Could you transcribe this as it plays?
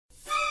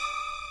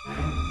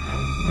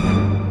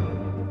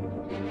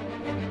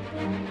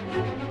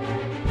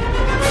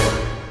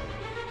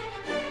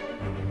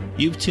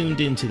You've tuned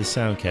into the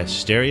Soundcast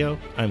Stereo.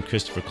 I'm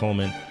Christopher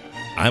Coleman.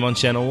 I'm on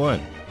Channel 1.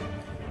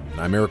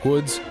 And I'm Eric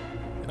Woods,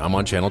 and I'm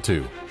on Channel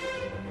 2.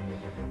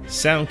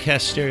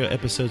 Soundcast Stereo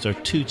episodes are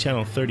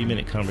two-channel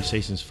 30-minute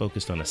conversations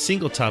focused on a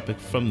single topic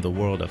from the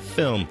world of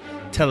film,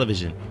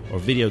 television, or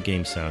video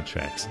game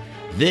soundtracks.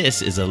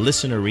 This is a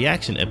listener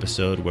reaction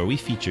episode where we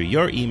feature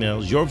your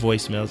emails, your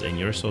voicemails, and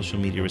your social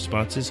media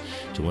responses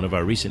to one of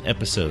our recent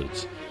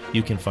episodes.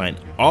 You can find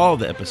all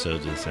the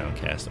episodes of the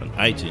Soundcast on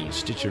iTunes,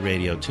 Stitcher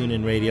Radio,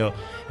 TuneIn Radio,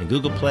 and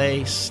Google Play /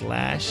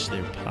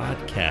 their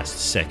podcast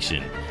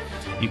section.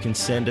 You can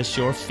send us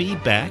your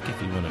feedback if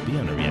you want to be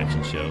on a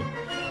reaction show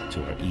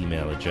to our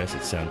email address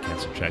at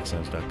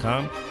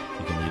soundcast@tracksounds.com.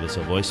 You can leave us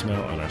a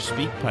voicemail on our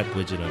SpeakPipe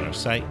widget on our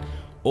site,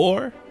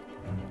 or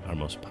our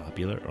most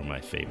popular, or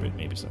my favorite,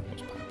 maybe it's not the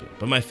most popular,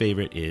 but my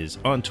favorite is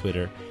on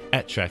Twitter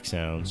at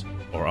TrackSounds,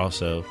 or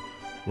also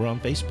we're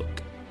on Facebook.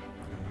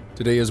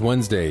 Today is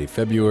Wednesday,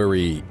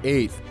 February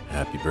 8th.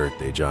 Happy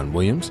birthday, John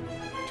Williams,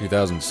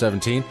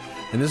 2017.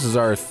 And this is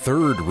our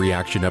third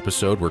reaction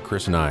episode where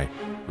Chris and I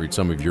read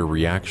some of your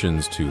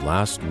reactions to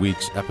last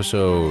week's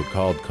episode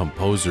called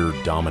Composer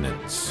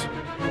Dominance.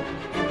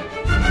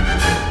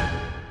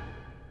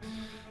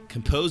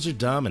 Composer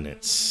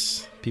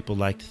Dominance. People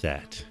liked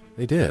that.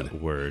 They did.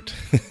 That word.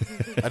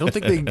 I don't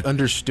think they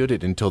understood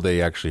it until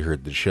they actually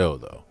heard the show,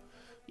 though.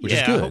 Which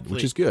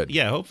is good.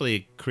 Yeah, hopefully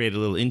it created a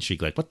little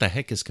intrigue. Like, what the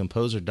heck is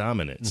composer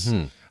dominance?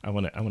 Mm-hmm. I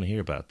want to hear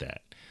about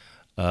that.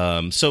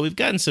 So we've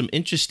gotten some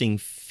interesting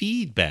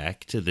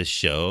feedback to this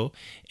show,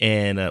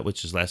 and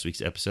which was last week's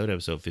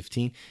episode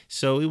 15.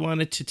 So we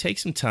wanted to take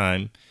some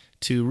time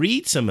to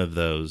read some of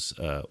those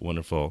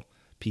wonderful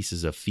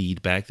pieces of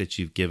feedback that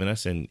you've given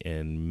us,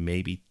 and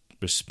maybe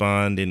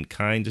respond in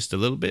kind just a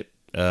little bit.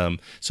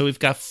 So we've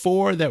got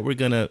 4 that we're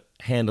going to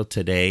handle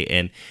today,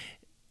 and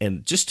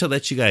just to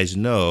let you guys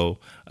know,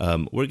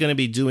 we're going to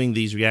be doing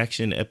these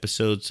reaction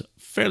episodes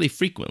fairly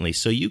frequently,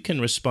 so you can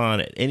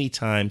respond at any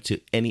time to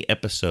any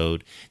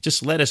episode.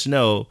 Just let us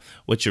know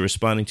what you're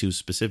responding to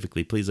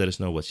specifically. Please let us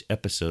know which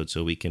episode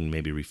so we can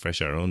maybe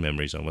refresh our own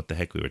memories on what the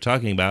heck we were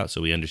talking about, so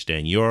we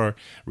understand your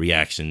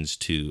reactions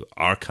to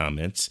our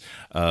comments.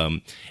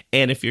 And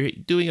if you're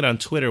doing it on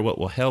Twitter, what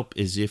will help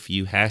is if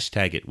you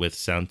hashtag it with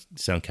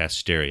Soundcast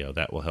Stereo.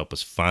 That will help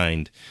us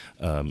find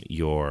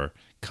your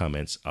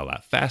comments a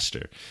lot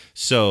faster.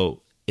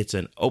 So it's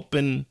an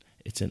open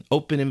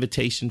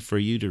invitation for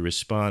you to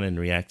respond and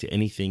react to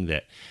anything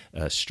that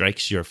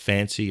strikes your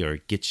fancy or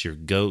gets your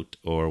goat,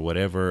 or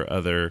whatever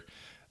other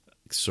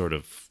sort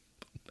of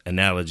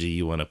analogy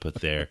you want to put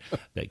there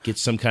that gets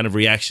some kind of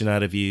reaction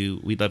out of you.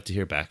 We'd love to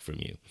hear back from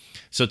you.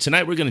 So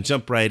tonight we're going to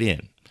jump right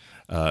in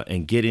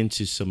and get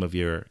into some of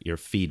your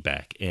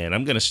feedback. And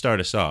I'm going to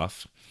start us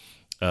off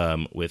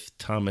with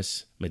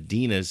Thomas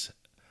Medina's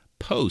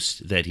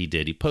post that he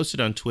did. He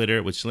posted on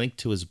Twitter, which linked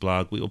to his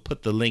blog. We will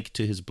put the link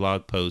to his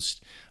blog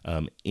post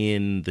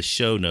in the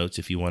show notes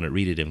if you want to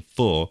read it in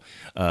full.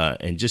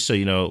 And just so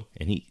you know,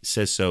 and he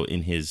says so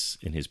in his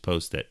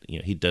post that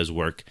he does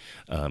work,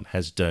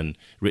 has done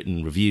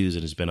written reviews,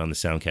 and has been on the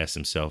Soundcast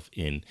himself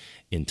in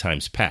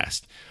times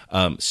past.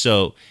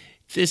 So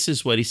this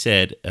is what he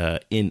said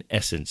in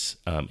essence.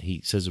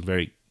 He says some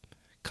very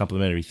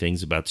complimentary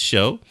things about the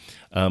show,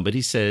 but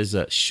he says,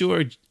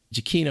 sure,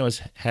 Giacchino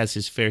has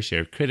his fair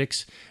share of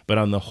critics, but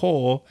on the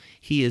whole,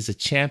 he is a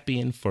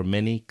champion for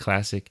many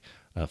classic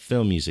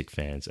film music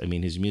fans. I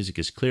mean, his music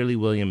is clearly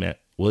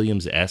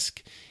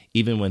Williams-esque,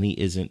 even when he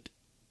isn't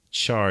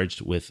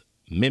charged with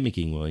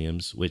mimicking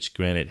Williams, which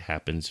granted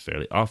happens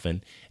fairly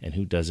often, and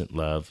who doesn't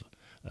love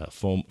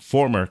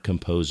former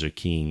composer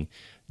king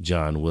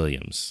John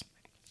Williams.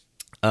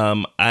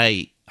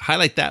 I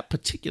highlight that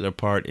particular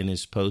part in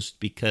his post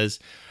because,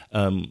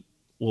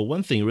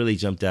 one thing really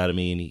jumped out at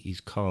me, and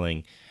he's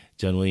calling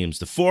John Williams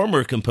the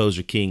former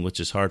composer king, which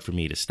is hard for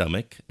me to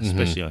stomach,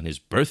 especially on his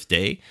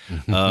birthday.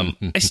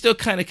 I still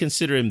kind of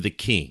consider him the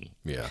king.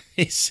 Yeah.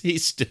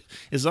 He's still,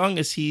 as long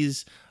as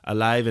he's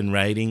alive and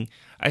writing,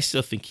 I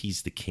still think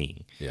he's the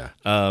king. Yeah.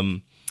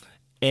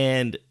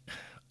 And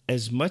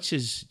as much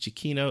as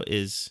Giacchino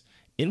is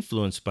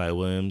influenced by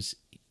Williams,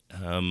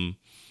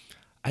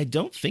 I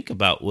don't think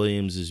about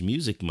Williams'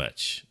 music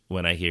much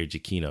when I hear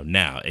Giacchino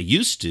now. I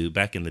used to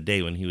back in the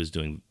day when he was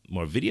doing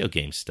more video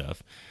game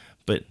stuff,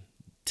 but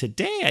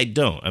today I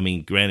don't. I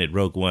mean, granted,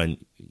 Rogue One,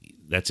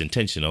 that's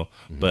intentional,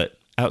 but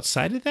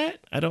outside of that,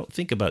 I don't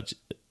think about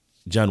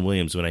John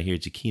Williams when I hear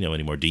Giacchino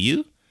anymore. Do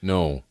you?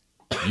 No.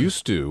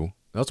 Used to.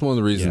 That's one of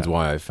the reasons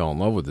why I fell in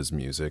love with his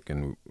music,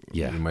 and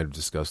we might have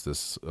discussed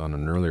this on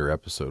an earlier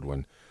episode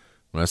when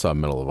I saw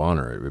Medal of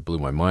Honor. It blew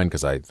my mind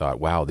because I thought,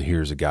 wow,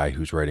 here's a guy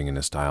who's writing in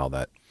a style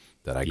that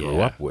I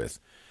grew up with.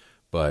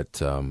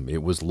 But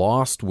it was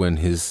lost when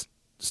his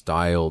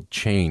style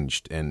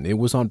changed, and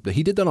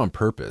he did that on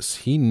purpose.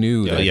 He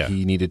knew that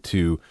he needed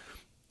to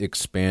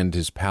expand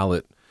his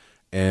palette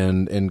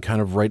and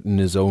kind of write in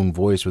his own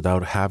voice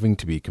without having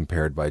to be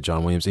compared by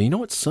John Williams. And you know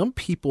what? Some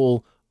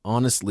people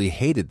honestly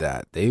hated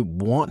that. They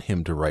want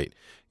him to write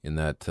in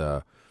that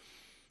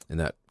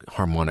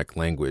harmonic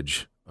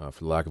language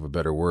for lack of a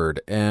better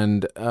word.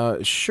 And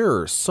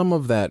sure, some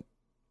of that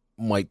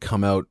might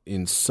come out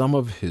in some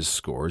of his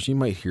scores. You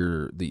might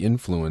hear the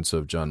influence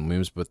of John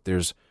Williams, but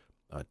there's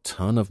a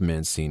ton of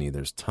Mancini.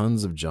 There's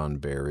tons of John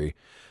Barry.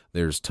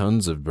 There's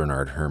tons of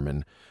Bernard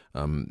Herrmann.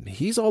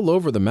 He's all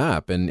over the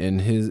map,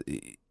 and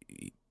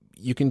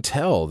you can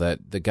tell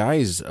that the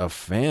guy's a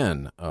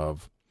fan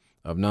of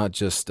not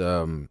just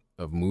of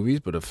movies,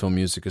 but of film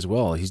music as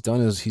well. He's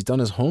done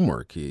his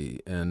homework.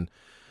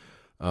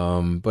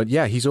 But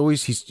yeah,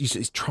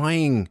 he's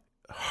trying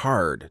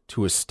hard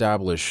to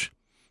establish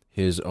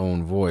his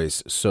own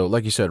voice. So,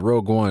 like you said,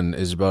 Rogue One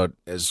is about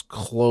as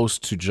close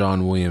to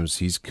John Williams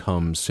he's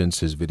come since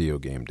his video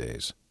game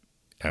days.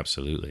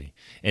 Absolutely.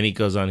 And he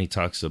goes on, he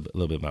talks a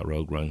little bit about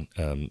Rogue One.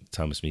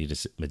 Thomas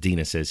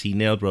Medina says he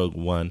nailed Rogue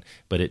One,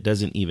 but it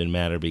doesn't even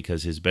matter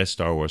because his best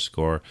Star Wars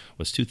score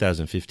was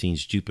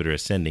 2015's Jupiter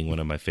Ascending, one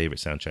of my favorite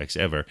soundtracks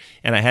ever.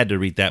 And I had to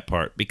read that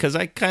part because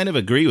I kind of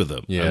agree with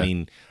him. Yeah. I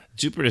mean,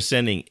 Jupiter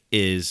Ascending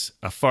is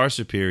a far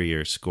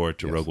superior score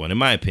to Rogue One, in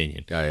my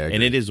opinion. I agree.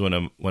 And it is one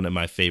of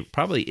my favorite,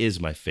 probably is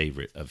my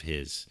favorite of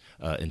his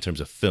in terms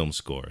of film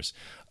scores.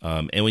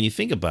 And when you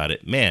think about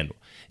it, man,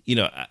 you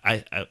know,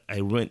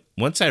 I went,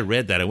 once I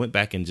read that, I went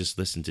back and just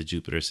listened to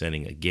Jupiter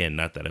Ascending again.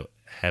 Not that I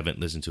haven't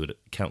listened to it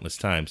countless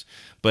times,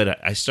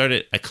 but I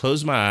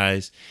closed my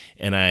eyes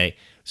and I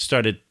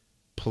started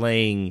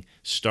playing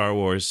Star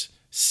Wars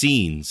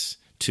scenes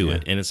to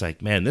it, and it's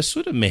like, man, this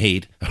would have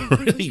made a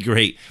really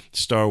great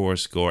Star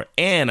Wars score.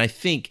 And I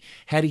think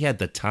had he had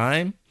the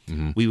time,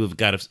 we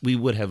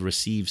would have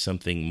received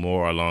something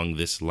more along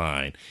this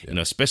line. You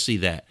know, especially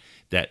that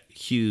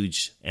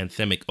huge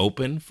anthemic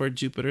open for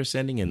Jupiter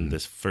Ascending and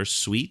this first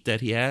suite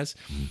that he has.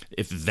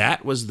 If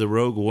that was the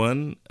Rogue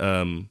One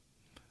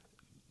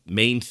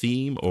main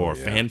theme or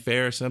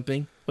fanfare or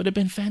something, would have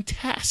been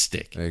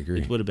fantastic. I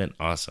agree. It would have been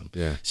awesome.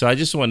 Yeah. So I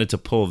just wanted to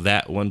pull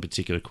that one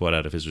particular quote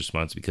out of his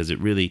response because it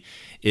really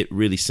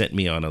sent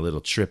me on a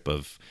little trip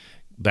of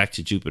back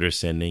to Jupiter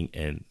Ascending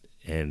and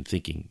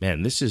thinking,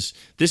 man, this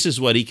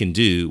is what he can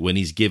do when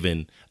he's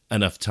given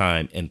enough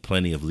time and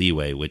plenty of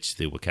leeway, which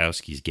the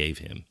Wachowskis gave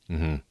him.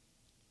 Mm-hmm.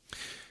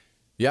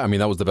 Yeah, I mean,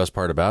 that was the best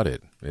part about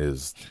it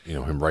is, you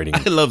know, him writing.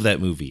 I love that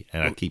movie,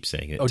 and I keep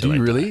saying it. Oh, do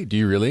you really? Do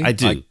you really? I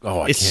do. It's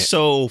can't.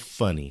 So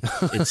funny.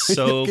 It's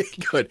so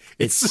good.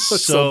 It's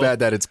so bad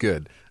that it's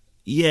good.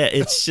 Yeah,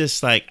 it's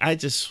just like I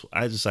just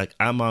like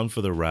I'm on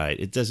for the ride.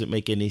 It doesn't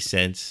make any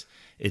sense.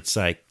 It's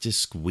like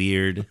just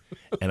weird,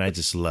 and I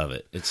just love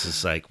it. It's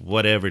just like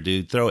whatever,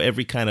 dude. Throw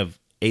every kind of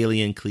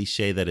alien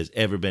cliche that has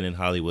ever been in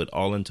Hollywood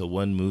all into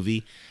one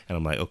movie, and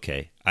I'm like,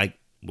 okay,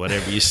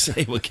 whatever you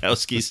say,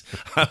 Wachowskis,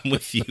 I'm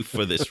with you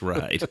for this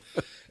ride.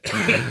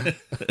 It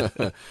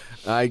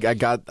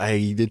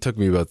took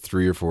me about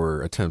 3 or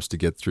 4 attempts to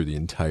get through the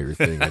entire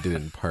thing. I did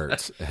it in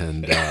parts,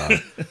 and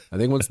I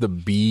think once the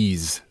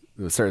bees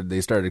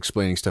they started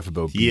explaining stuff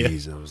about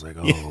bees, I was like,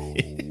 oh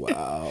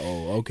wow,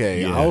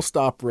 okay, I'll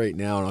stop right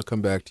now and I'll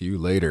come back to you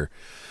later.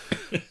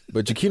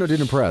 But Giacchino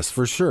did impress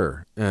for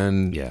sure,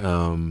 and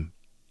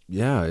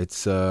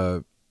it's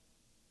like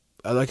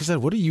I said,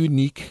 what a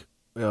unique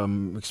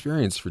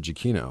experience for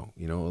Giacchino,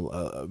 you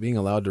know, being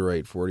allowed to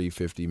write 40,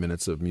 50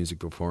 minutes of music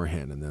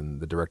beforehand, and then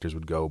the directors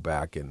would go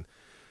back and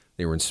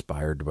they were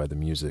inspired by the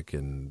music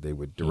and they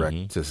would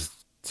direct to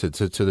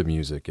the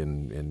music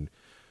and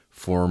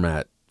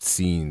format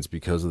scenes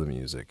because of the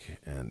music,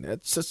 and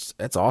that's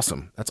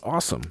awesome. That's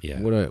awesome. Yeah.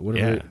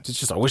 It's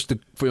just, I wish the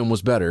film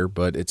was better,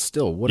 but it's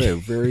still, what a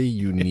very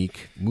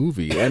unique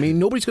movie. I mean,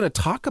 nobody's going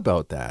to talk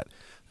about that.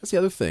 That's the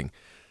other thing.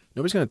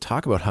 Nobody's going to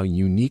talk about how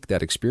unique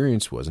that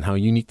experience was and how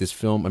unique this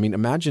film. I mean,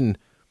 imagine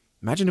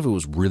if it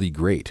was really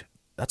great.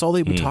 That's all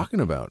they'd be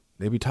talking about.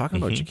 They'd be talking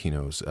about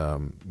Giacchino's,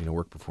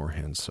 work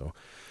beforehand. So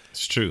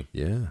it's true.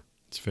 Yeah,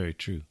 it's very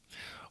true.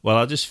 Well,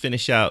 I'll just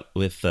finish out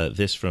with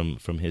this from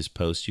his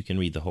post. You can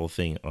read the whole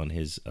thing on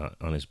his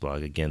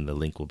blog. Again, the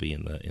link will be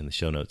in the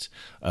show notes.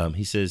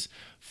 He says,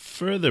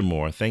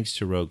 furthermore, thanks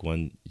to Rogue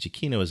One,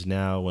 Giacchino is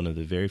now one of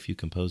the very few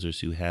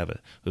composers who have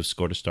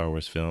scored a Star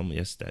Wars film.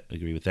 Yes, I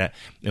agree with that.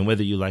 And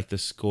whether you like the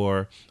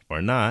score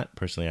or not,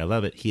 personally, I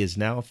love it. He is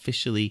now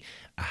officially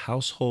a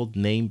household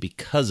name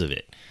because of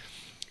it.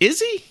 Is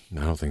he?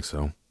 I don't think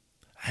so.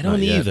 I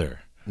don't either.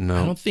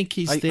 No, I don't think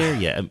he's there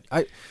yet.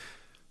 I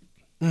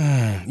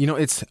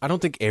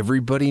don't think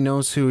everybody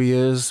knows who he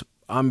is.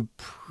 I'm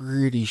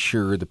pretty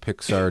sure the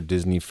Pixar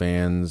Disney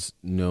fans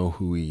know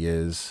who he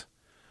is.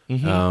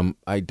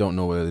 I don't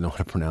know whether they know how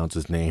to pronounce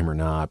his name or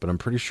not, but I'm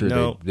pretty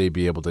sure they'd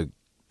be able to.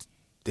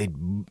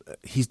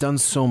 He's done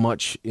so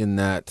much in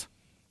that,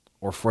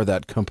 or for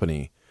that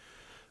company,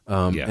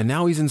 and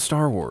now he's in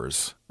Star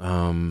Wars.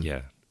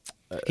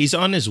 He's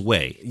on his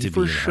way to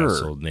be a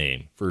household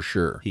name for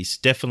sure. He's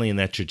definitely in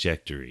that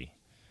trajectory,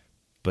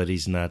 but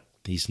he's not.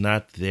 He's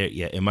not there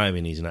yet. In my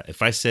opinion, he's not.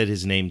 If I said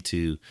his name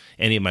to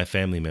any of my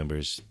family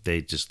members,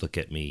 they'd just look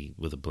at me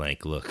with a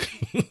blank look.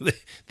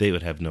 They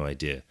would have no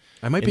idea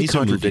I might be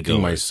contradicting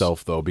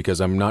myself, though,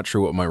 because I'm not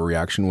sure what my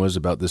reaction was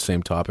about the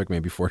same topic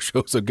maybe 4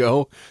 shows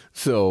ago.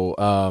 So,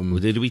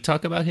 did we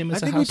talk about him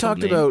as a household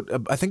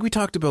name? I think we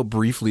talked about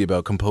briefly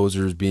about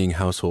composers being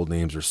household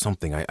names or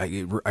something.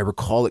 I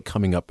recall it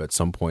coming up at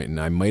some point, and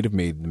I might have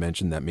made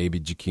mention that maybe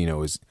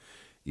Giacchino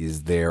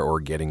is there or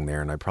getting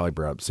there, and I probably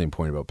brought up the same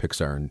point about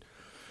Pixar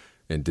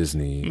and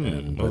Disney.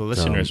 But the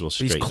listeners will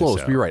straighten He's close.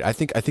 This out. You're right. I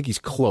think he's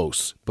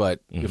close. But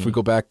if we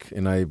go back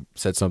and I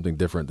said something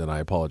different, then I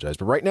apologize.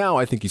 But right now,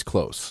 I think he's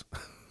close.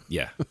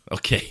 Yeah.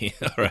 Okay.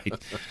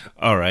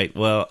 All right.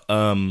 Well,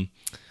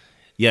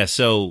 yeah.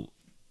 So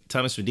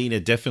Thomas Medina,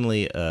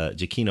 definitely a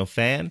Giacchino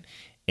fan,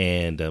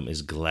 and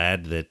is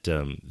glad that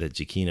that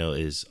Giacchino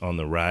is on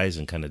the rise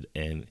and kind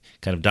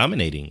of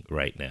dominating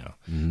right now.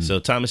 So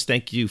Thomas,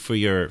 thank you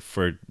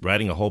for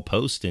writing a whole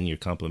post and your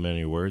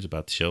complimentary words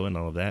about the show and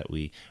all of that.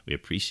 We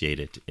appreciate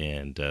it,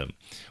 and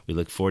we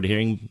look forward to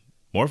hearing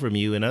more from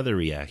you and other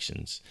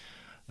reactions.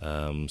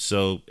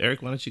 So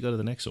Eric, why don't you go to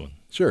the next one?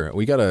 Sure.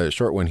 We got a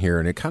short one here,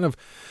 and it kind of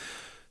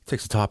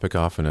takes the topic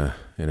off in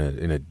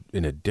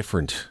a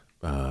different.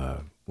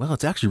 Well,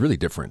 it's actually really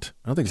different.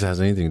 I don't think this has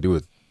anything to do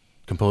with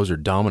composer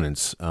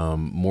dominance,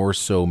 more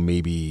so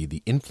maybe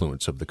the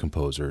influence of the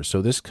composer.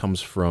 So this comes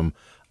from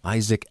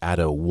Isaac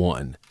Addo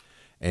 1,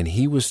 and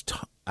he was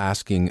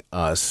asking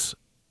us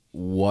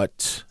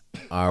what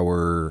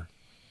our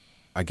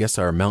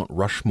Mount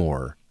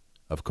Rushmore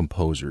of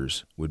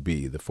composers would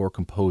be, the 4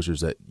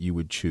 composers that you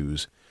would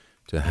choose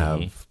to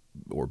have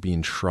or be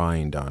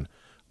enshrined on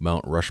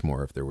Mount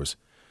Rushmore if there was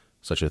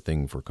such a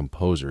thing for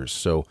composers.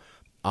 So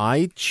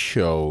I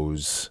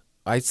chose...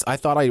 I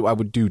thought I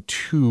would do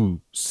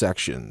 2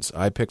 sections.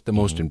 I picked the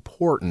most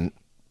important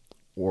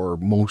or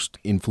most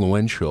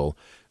influential,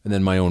 and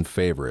then my own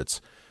favorites.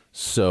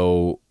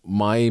 So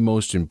my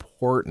most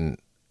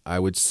important, I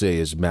would say,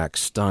 is Max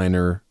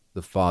Steiner,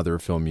 the father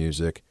of film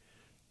music.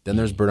 Then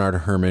there's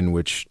Bernard Herrmann,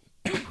 which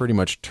pretty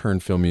much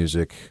turned film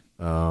music,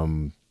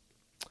 on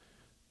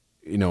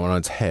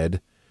its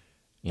head.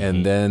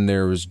 And then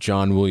there was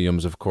John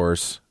Williams, of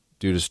course,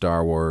 due to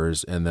Star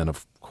Wars, and then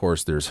of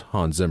course there's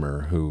Hans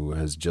Zimmer, who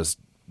has just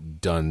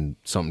done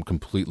something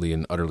completely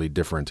and utterly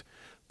different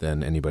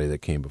than anybody that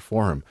came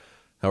before him.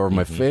 However,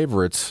 my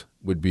favorites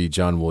would be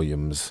John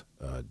Williams,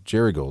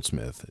 Jerry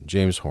Goldsmith,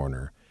 James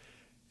Horner,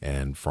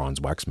 and Franz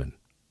Waxman.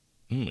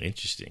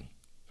 Interesting,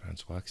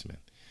 Franz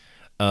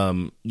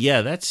Waxman.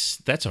 Yeah,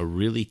 that's a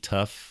really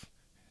tough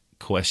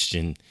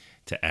question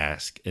to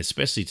ask,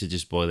 especially to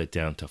just boil it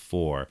down to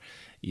 4.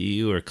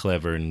 You are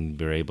clever and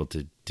were able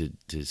to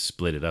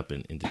split it up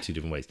into 2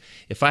 different ways.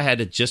 If I had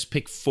to just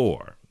pick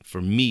 4,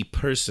 for me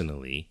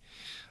personally,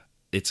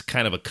 it's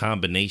kind of a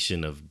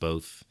combination of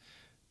both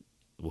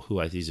who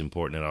I think is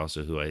important and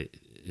also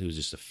who's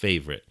just a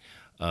favorite.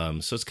 So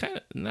it's kind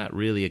of not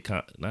really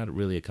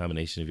a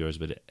combination of yours,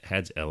 but it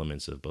has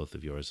elements of both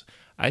of yours.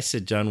 I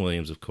said John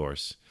Williams, of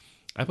course.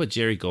 I put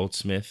Jerry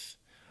Goldsmith,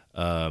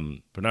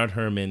 Bernard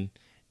Herrmann,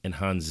 and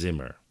Hans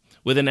Zimmer.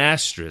 With an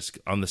asterisk,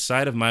 on the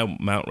side of my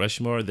Mount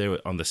Rushmore,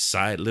 literally on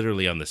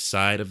the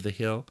side of the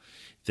hill,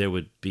 there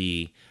would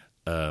be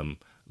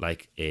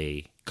like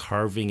a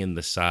carving in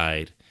the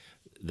side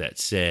that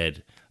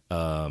said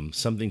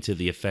something to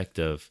the effect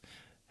of,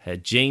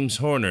 had James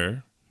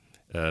Horner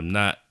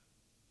not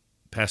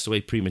passed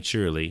away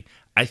prematurely,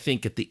 I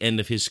think at the end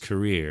of his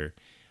career,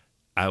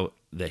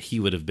 that he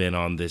would have been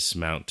on this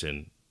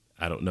mountain.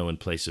 I don't know in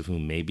place of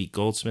whom, maybe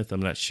Goldsmith,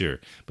 I'm not sure,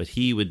 but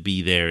he would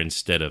be there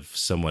instead of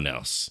someone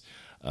else.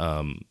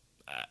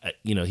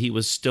 He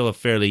was still a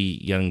fairly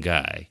young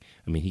guy.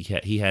 I mean,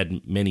 he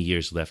had many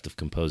years left of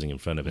composing in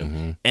front of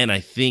him, and I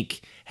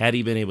think had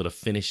he been able to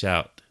finish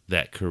out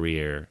that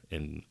career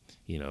in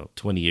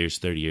 20 years,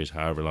 30 years,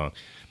 however long,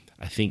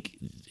 I think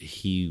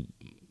he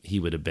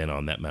would have been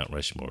on that Mount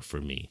Rushmore for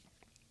me.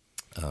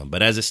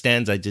 But as it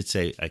stands, I did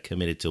say I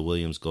committed to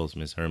Williams,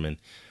 Goldsmith, Herrmann,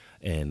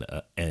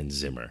 and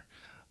Zimmer.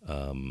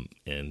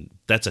 And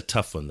that's a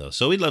tough one, though.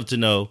 So I'd love to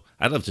know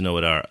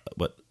what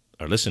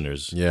our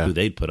listeners, who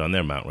they'd put on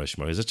their Mount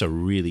Rushmore, because it's a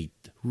really,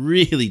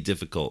 really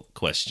difficult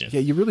question. Yeah,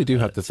 you really do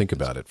have to think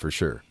about it, for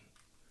sure.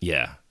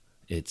 Yeah,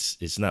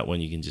 it's not one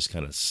you can just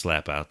kind of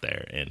slap out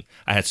there. And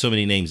I had so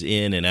many names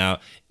in and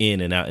out. And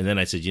then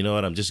I said, you know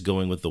what, I'm just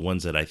going with the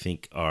ones that I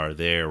think are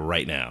there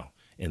right now,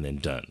 and then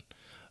done.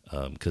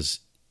 Because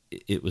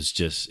it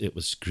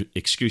was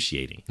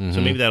excruciating.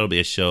 So maybe that'll be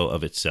a show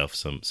of itself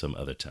some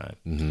other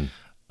time.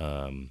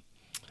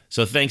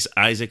 So thanks,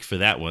 Isaac, for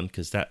that one,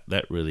 because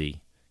that really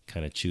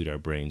kind of chewed our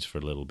brains for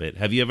a little bit.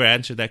 Have you ever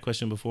answered that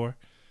question before?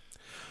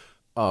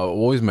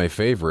 Always my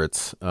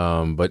favorites,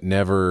 but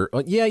never.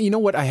 Yeah, you know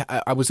what?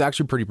 I was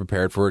actually pretty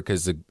prepared for it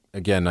because,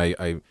 again,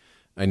 I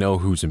know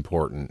who's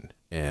important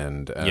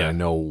and I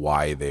know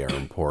why they are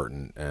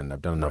important, and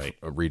I've done enough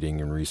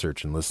reading and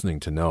research and listening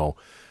to know.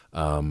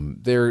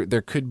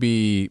 There could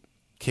be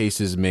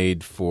cases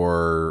made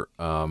for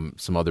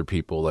some other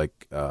people,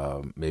 like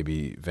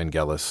maybe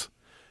Vangelis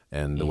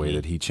and the way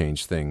that he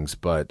changed things.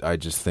 But I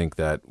just think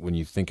that when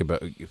you think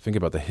about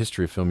the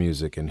history of film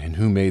music and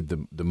who made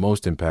the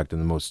most impact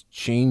and the most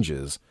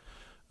changes,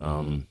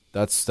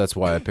 That's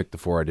why I picked the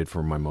 4 I did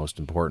for my most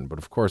important. But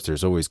of course,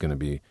 there's always going to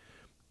be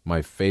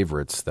my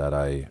favorites that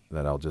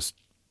I'll just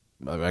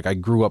like. I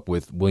grew up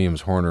with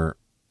Williams, Horner,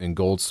 and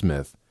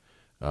Goldsmith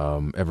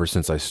ever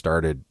since I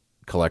started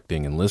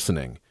collecting and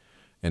listening,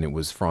 and it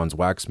was Franz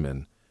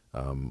Waxman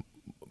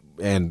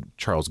and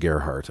Charles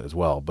Gerhardt as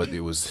well. But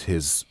it was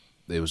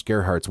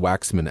Gerhardt's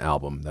Waxman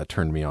album that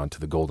turned me on to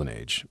the Golden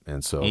Age,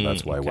 and so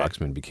that's why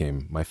Waxman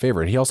became my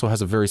favorite. He also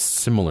has a very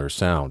similar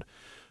sound,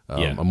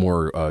 a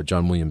more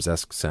John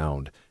Williams-esque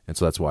sound, and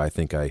so that's why I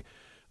think I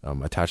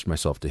attached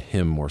myself to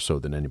him more so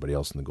than anybody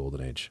else in the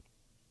Golden Age.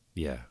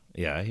 Yeah,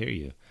 I hear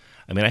you.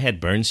 I mean, I had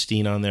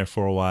Bernstein on there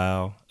for a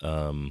while,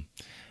 and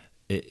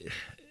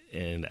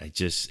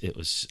it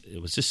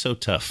was just so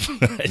tough.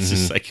 It's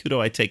just like, who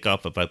do I take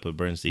off if I put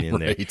Bernstein in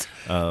there?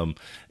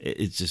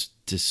 It's just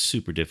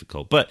super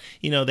difficult. But,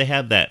 they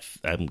have that,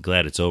 I'm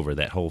glad it's over,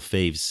 that whole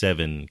Fave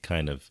 7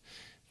 kind of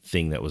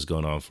thing that was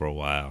going on for a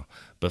while.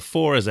 But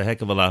 4 is a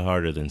heck of a lot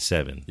harder than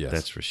 7. Yes.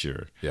 That's for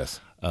sure. Yes.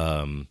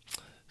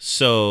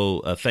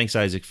 So thanks,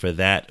 Isaac, for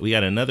that. We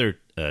got another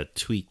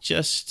tweet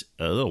just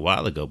a little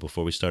while ago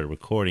before we started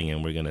recording,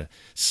 and we're going to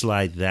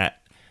slide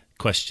that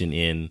question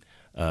in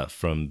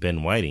from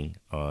Ben Whiting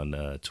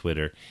on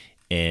Twitter.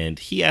 And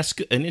he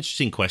asked an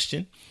interesting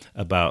question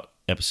about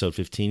episode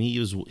 15.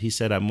 He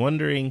said, I'm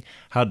wondering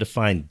how to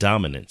define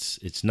dominance.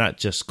 It's not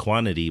just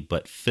quantity,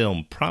 but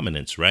film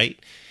prominence, right?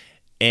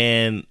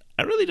 And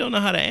I really don't know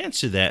how to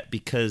answer that,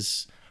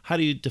 because how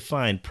do you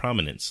define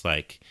prominence?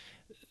 Like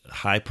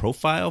high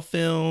profile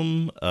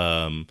film?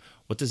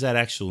 What does that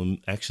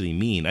actually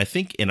mean? I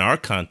think in our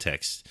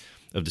context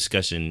of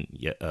discussion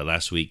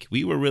last week,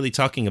 we were really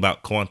talking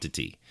about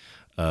quantity,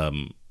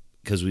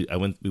 because we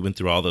went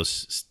through all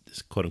those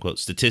quote unquote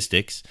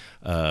statistics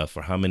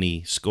for how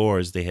many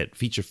scores they had,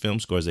 feature film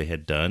scores they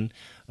had done.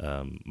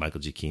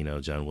 Michael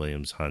Giacchino, John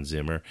Williams, Hans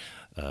Zimmer,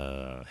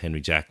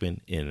 Henry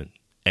Jackman in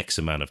X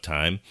amount of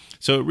time.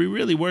 So we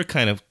really were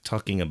kind of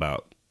talking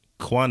about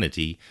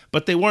quantity,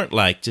 but they weren't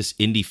like just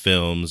indie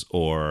films,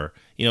 or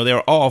they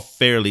were all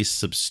fairly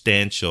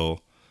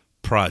substantial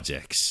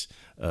projects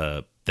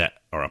that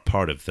are a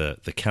part of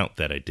the count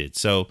that I did.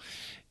 So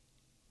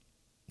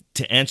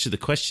to answer the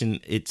question,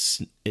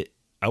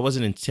 I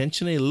wasn't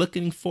intentionally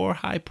looking for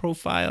high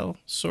profile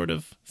sort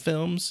of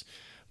films,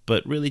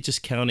 but really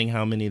just counting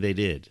how many they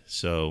did.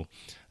 So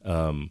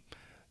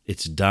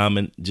it's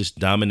just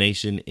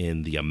domination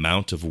in the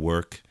amount of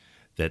work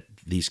that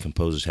these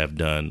composers have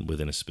done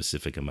within a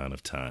specific amount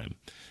of time.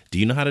 Do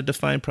you know how to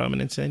define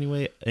prominence any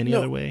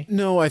other way?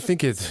 No, I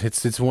think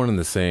it's one and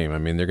the same. I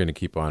mean, they're going to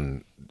keep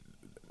on.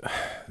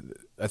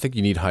 I think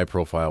you need high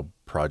profile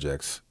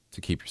projects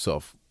to keep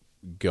yourself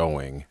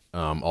going.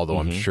 Although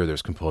I'm sure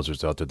there's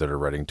composers out there that are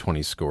writing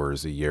 20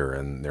 scores a year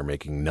and they're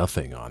making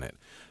nothing on it,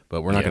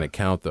 but we're not going to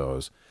count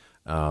those.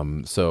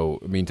 So,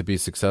 I mean, to be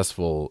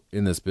successful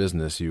in this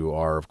business, you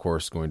are, of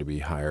course, going to be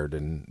hired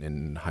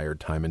and hired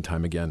time and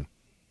time again.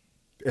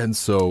 And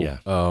so,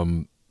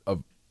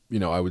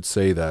 I would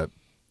say that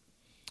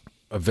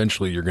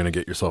eventually you're going to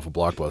get yourself a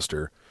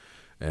blockbuster,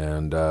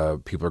 and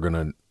people are going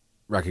to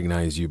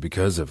recognize you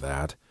because of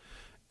that.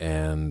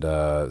 And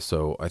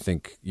so I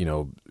think,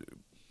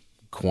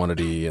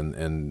 quantity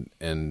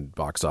and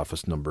box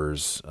office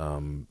numbers,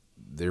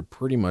 they're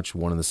pretty much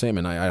one and the same.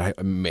 And I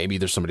maybe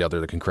there's somebody out there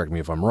that can correct me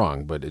if I'm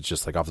wrong, but it's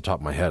just like off the top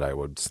of my head, I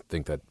would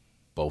think that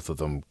both of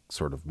them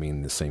sort of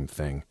mean the same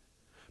thing.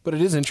 But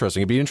it is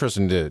interesting. It'd be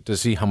interesting to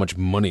see how much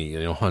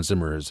money Hans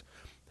Zimmer has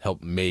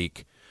helped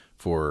make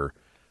for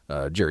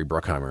Jerry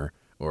Bruckheimer,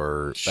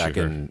 or back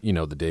in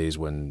the days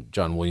when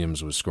John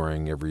Williams was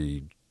scoring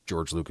every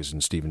George Lucas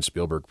and Steven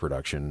Spielberg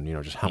production.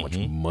 Just how much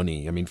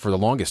money. I mean, for the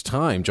longest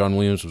time, John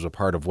Williams was a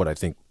part of what I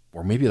think,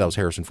 or maybe that was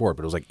Harrison Ford,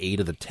 but it was like 8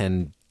 of the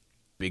 10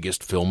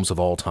 biggest films of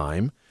all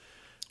time.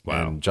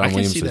 Wow, and John I can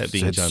Williams see that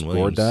being had John scored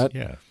Williams. that.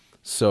 Yeah.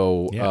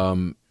 So,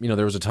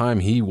 there was a time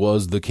he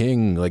was the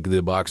king, like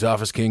the box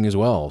office king as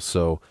well.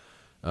 So,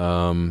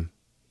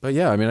 but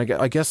yeah, I mean, I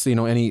guess,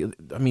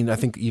 I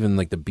think even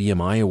like the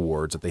BMI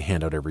awards that they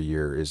hand out every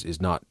year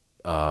is not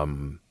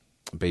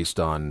based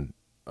on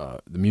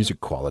the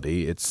music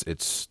quality.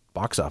 It's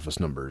box office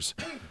numbers.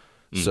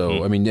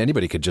 So, I mean,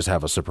 anybody could just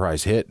have a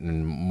surprise hit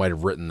and might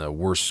have written the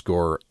worst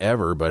score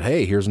ever, but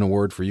hey, here's an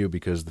award for you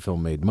because the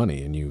film made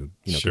money and you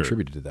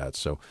contributed to that.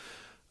 So,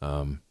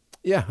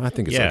 I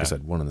think it's, like I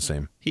said, one and the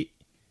same.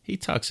 He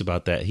talks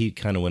about that. He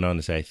kind of went on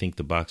to say, I think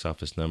the box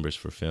office numbers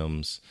for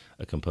films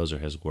a composer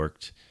has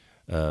worked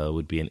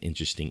would be an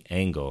interesting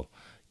angle.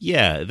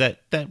 Yeah,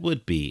 that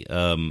would be.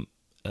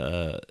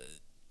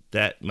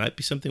 That might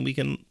be something we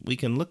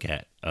can look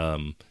at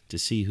to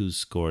see who's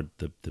scored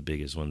the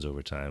biggest ones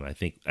over time. I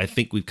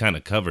think we've kind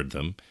of covered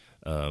them,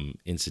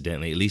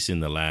 incidentally, at least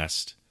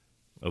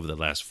over the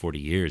last 40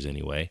 years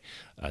anyway.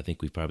 I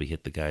think we've probably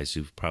hit the guys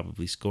who've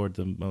probably scored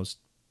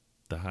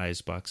the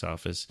highest box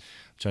office.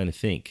 I'm trying to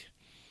think.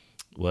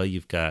 Well,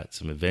 you've got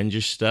some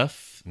Avengers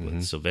stuff.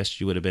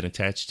 Sylvester would have been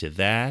attached to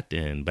that,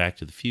 and Back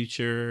to the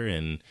Future,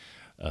 and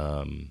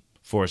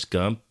Forrest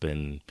Gump,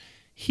 and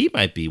he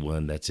might be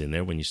one that's in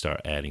there when you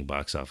start adding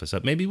box office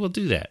up. Maybe we'll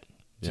do that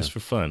just for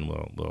fun.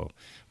 We'll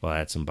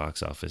add some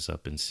box office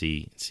up and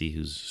see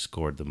who's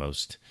scored the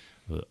most,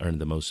 earned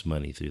the most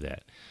money through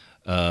that.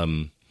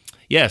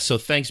 So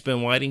thanks,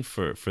 Ben Whiting,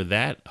 for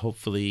that.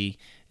 Hopefully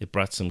it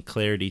brought some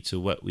clarity to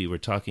what we were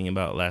talking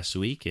about last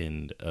week,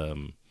 and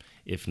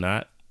if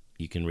not,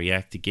 you can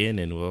react again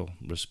and we'll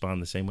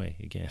respond the same way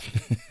again.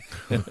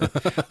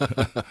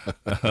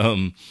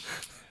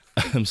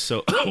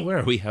 So where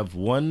are we? Have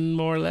one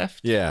more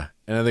left? Yeah,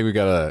 and I think we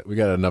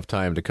got enough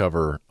time to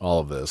cover all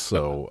of this.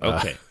 So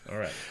okay, all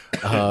right.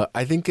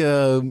 I think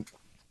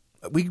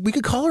we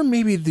could call her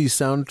maybe the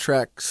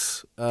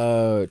soundtracks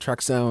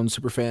track sound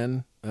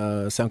superfan,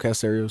 Soundcast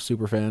stereo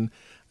superfan,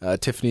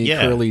 Tiffany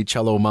Curly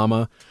Cello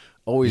Mama.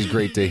 Always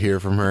great to hear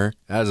from her.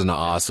 That is an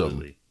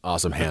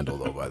awesome handle,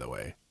 though. By the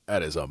way,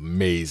 that is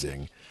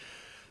amazing.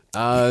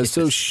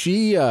 So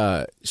she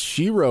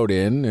wrote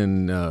in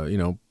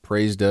and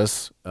praised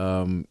us,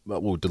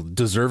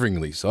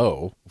 deservingly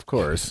so, of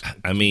course.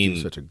 I mean,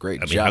 such a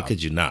great job. How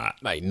could you not?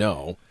 I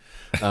know.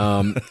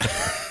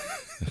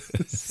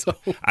 So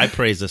I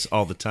praise us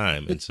all the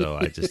time, and so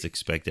I just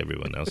expect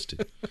everyone else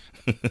to.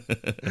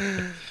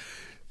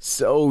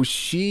 So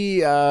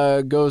she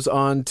goes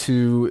on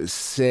to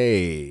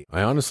say,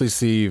 I honestly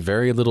see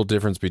very little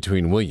difference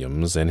between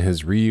Williams and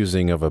his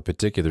reusing of a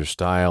particular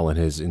style and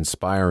his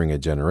inspiring a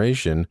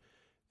generation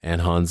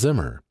and Hans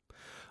Zimmer.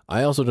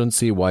 I also don't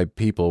see why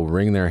people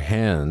wring their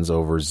hands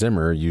over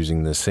Zimmer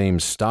using the same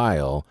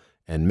style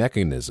and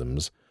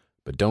mechanisms,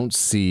 but don't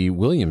see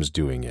Williams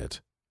doing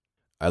it.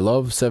 I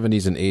love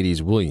 70s and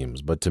 80s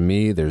Williams, but to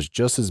me, there's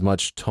just as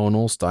much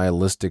tonal,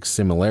 stylistic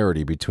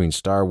similarity between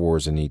Star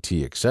Wars and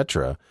E.T.,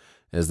 etc.,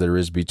 as there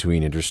is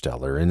between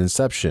Interstellar and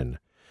Inception.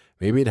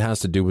 Maybe it has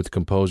to do with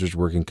composers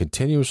working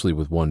continuously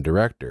with one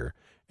director,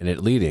 and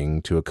it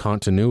leading to a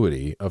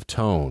continuity of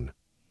tone.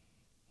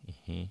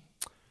 Mm-hmm.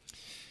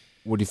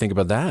 What do you think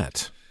about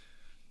that?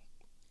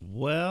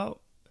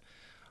 Well,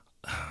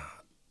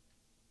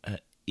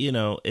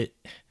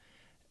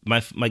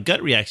 My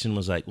gut reaction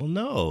was like, well,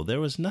 no,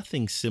 there was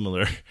nothing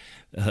similar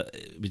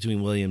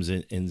between Williams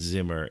and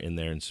Zimmer in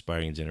their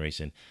inspiring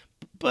generation.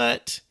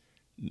 But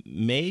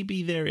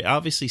maybe there,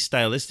 obviously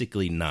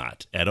stylistically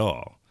not at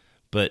all,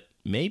 but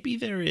maybe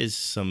there is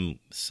some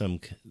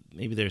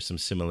maybe there's some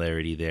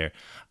similarity there.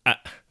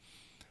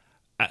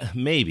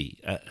 Maybe.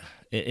 And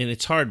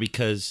it's hard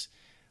because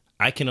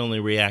I can only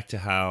react to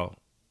how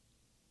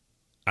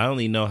I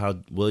only know how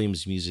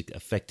Williams' music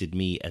affected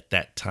me at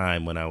that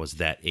time when I was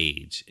that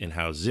age, and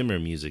how Zimmer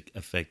music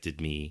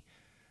affected me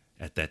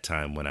at that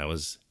time when I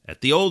was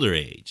at the older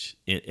age.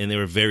 And they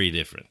were very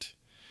different.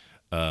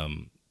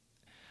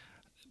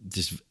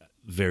 Just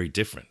very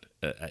different.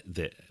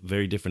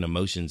 Very different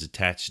emotions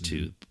attached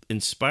to.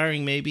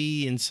 Inspiring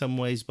maybe in some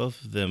ways,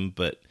 both of them,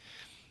 but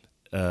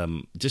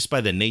just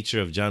by the nature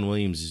of John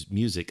Williams'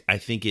 music, I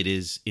think it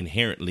is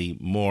inherently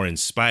more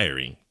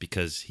inspiring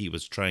because he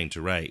was trying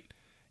to write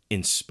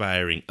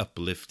inspiring,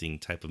 uplifting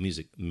type of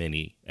music at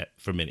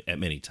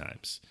many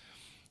times,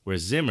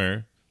 whereas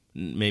Zimmer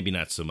maybe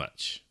not so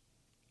much.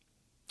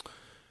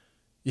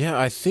 Yeah,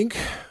 I think.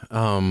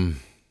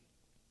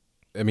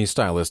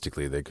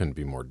 Stylistically, they couldn't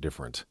be more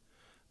different.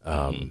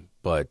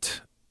 But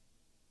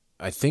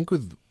I think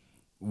with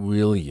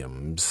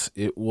Williams,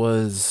 it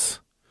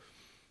was,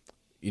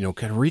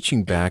 kind of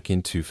reaching back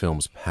into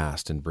films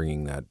past and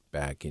bringing that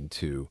back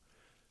into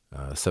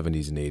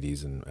 70s and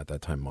 80s and at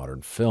that time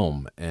modern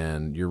film.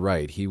 And you're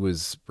right, he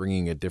was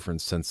bringing a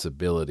different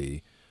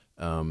sensibility,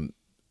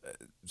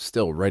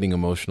 still writing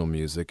emotional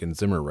music, and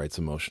Zimmer writes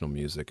emotional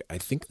music. I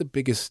think the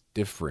biggest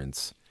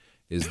difference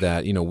is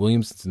that,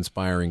 Williams is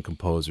inspiring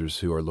composers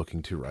who are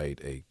looking to write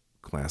a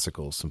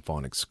classical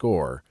symphonic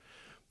score,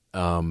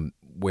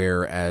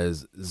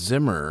 whereas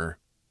Zimmer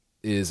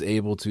is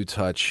able to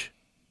touch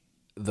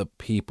the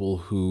people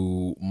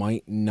who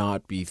might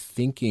not be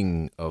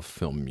thinking of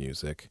film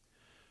music,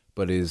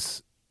 but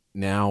is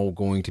now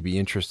going to be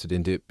interested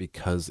in it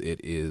because it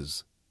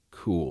is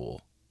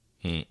cool.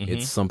 Mm-hmm.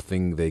 It's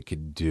something they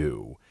could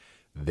do.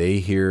 They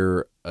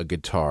hear a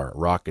guitar,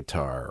 rock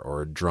guitar,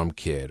 or a drum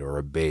kit, or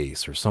a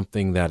bass, or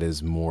something that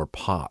is more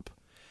pop.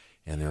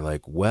 And they're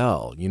like,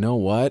 well, you know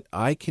what?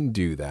 I can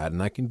do that,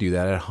 and I can do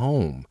that at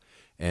home.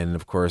 And,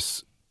 of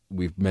course,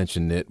 we've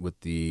mentioned it with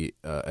the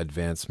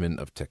advancement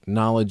of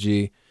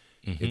technology.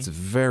 Mm-hmm. It's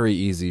very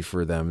easy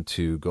for them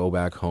to go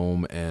back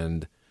home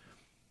and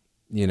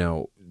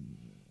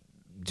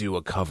do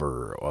a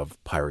cover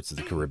of Pirates of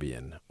the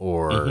Caribbean,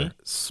 or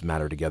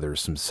smatter together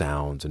some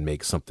sounds and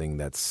make something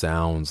that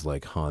sounds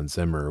like Hans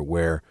Zimmer,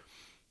 where,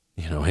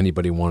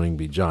 anybody wanting to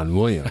be John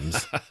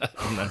Williams.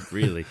 Not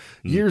really.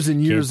 Years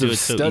and years of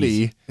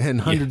study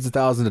and hundreds of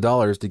thousands of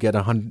dollars to get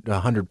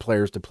 100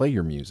 players to play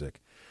your music.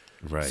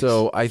 Right.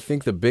 So I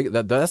think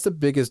that's the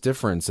biggest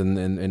difference,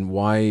 and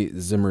why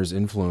Zimmer's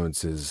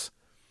influence is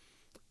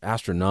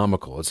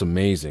astronomical. It's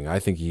amazing. I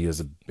think he has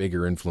a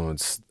bigger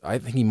influence. I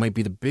think he might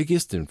be the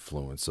biggest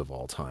influence of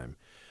all time.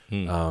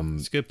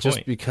 That's a good point.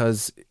 Just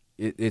because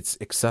it's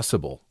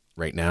accessible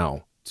right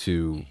now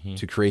to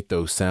create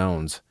those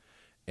sounds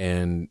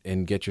and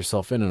get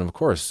yourself in. And of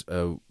course,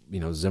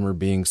 Zimmer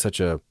being such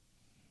a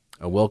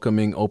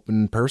welcoming,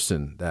 open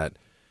person that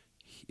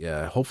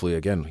hopefully,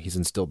 again, he's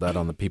instilled that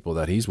on the people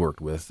that he's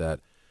worked with, that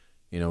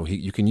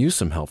you can use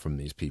some help from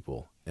these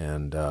people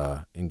and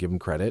give them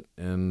credit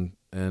and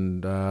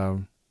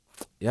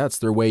it's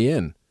their way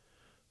in.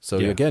 So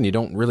again, you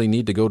don't really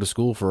need to go to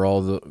school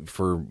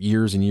for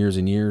years and years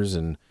and years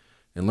and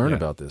learn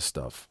about this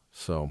stuff.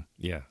 So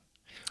yeah.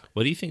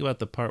 What do you think about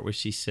the part where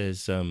she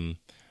says,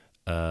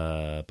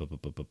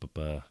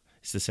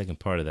 it's the second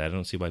part of that. I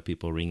don't see why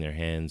people wring their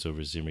hands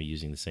over Zimmer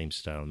using the same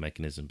style and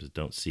mechanism, but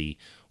don't see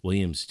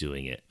Williams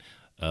doing it.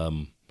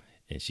 And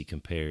she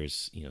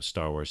compares,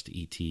 Star Wars to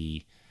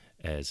E.T.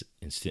 as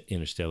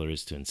Interstellar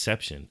is to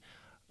Inception.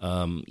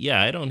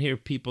 I don't hear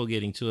people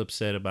getting too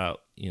upset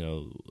about,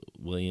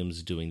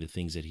 Williams doing the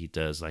things that he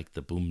does, like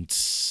the boom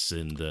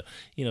and the,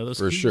 those,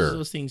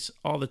 those things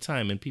all the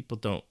time. And people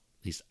don't,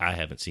 at least I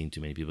haven't seen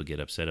too many people get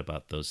upset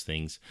about those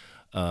things.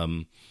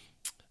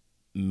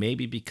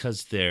 Maybe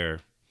because they're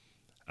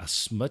a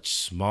much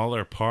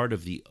smaller part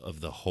of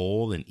the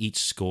whole in each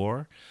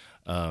score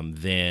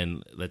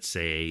than, let's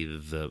say,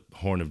 the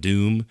Horn of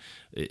Doom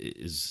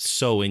is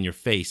so in your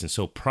face and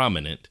so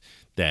prominent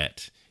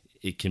that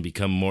it can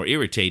become more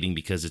irritating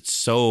because it's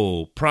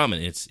so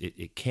prominent.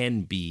 It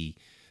can be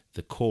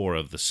the core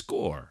of the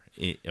score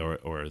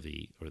or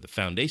the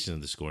foundation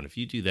of the score. And if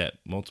you do that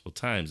multiple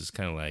times, it's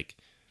kind of like,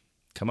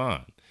 come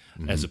on,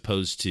 as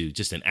opposed to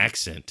just an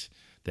accent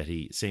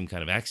same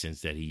kind of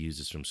accents that he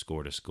uses from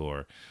score to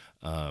score.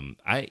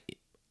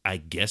 I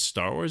guess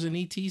Star Wars and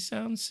E.T.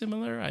 sound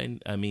similar.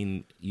 I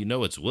mean,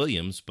 it's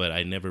Williams, but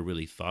I never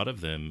really thought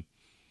of them.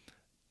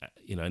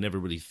 I never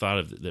really thought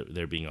of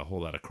there being a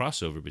whole lot of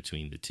crossover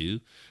between the two.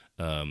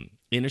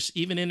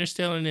 Even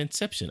Interstellar and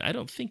Inception, I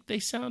don't think they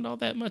sound all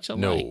that much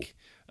alike.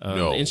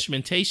 No. The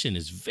instrumentation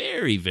is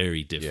very,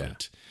 very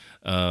different.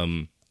 Yeah.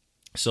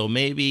 So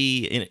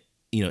maybe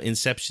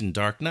Inception,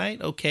 Dark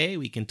Knight, okay,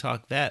 we can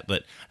talk that.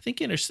 But I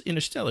think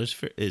Interstellar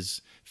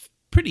is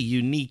pretty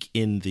unique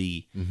in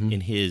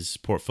his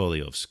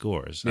portfolio of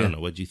scores. I don't know.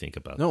 What do you think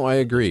about that? No, I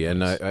agree.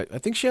 And I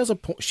think she has a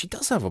point. She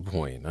does have a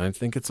point. I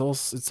think it's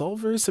all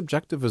very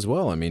subjective as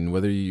well. I mean,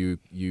 whether you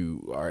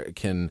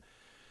can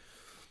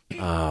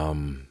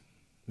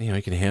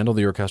you can handle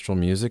the orchestral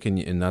music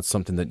and that's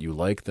something that you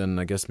like, then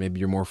I guess maybe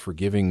you're more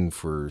forgiving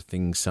for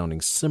things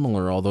sounding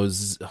similar. All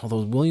those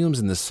Williams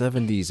in the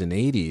 70s and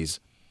 80s,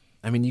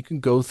 I mean, you can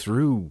go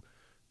through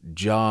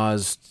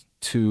Jaws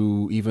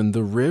to even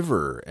The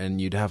River,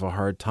 and you'd have a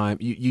hard time.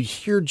 You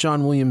hear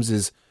John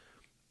Williams's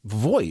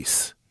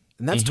voice,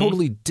 and that's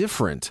totally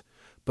different.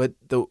 But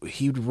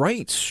he'd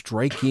write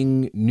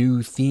striking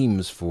new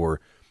themes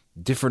for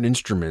different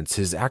instruments.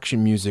 His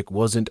action music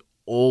wasn't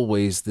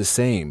always the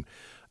same.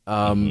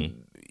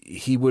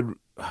 He would,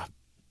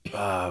 like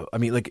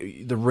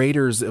the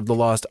Raiders of the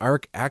Lost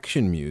Ark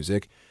action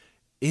music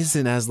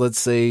isn't as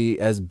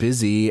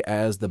busy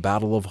as the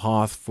Battle of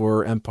Hoth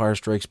for Empire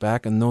Strikes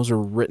Back, and those are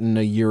written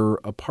a year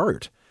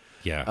apart.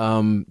 Yeah.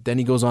 Then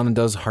he goes on and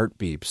does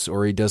Heartbeeps,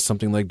 or he does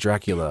something like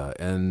Dracula,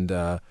 and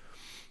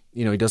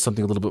he does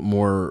something a little bit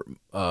more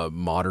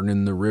modern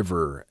in The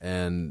River,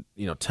 and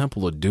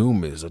Temple of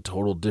Doom is a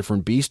total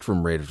different beast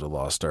from Raiders of the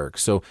Lost Ark.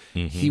 So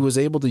he was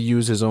able to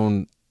use his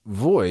own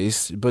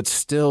voice, but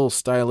still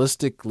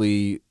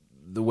stylistically,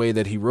 the way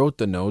that he wrote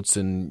the notes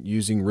and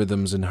using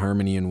rhythms and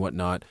harmony and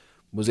whatnot,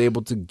 was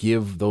able to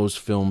give those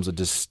films a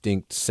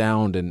distinct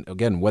sound. And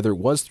again, whether it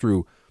was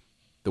through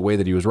the way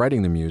that he was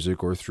writing the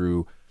music or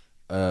through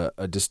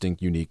a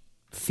distinct, unique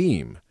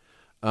theme.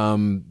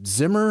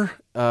 Zimmer,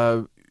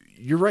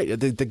 you're right.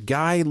 The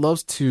guy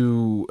loves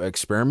to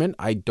experiment.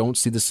 I don't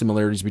see the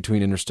similarities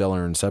between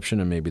Interstellar and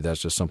Inception, and maybe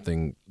that's just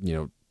something,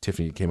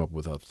 Tiffany came up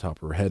with off the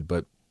top of her head.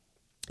 But,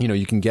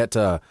 you can get,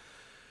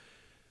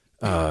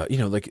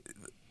 like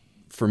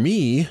for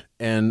me,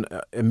 and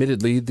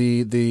admittedly,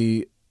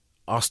 the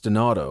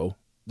ostinato,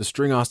 the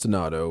string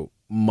ostinato,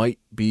 might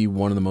be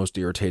one of the most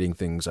irritating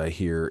things I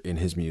hear in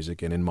his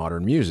music and in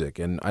modern music.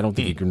 And I don't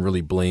think you can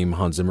really blame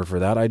Hans Zimmer for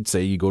that. I'd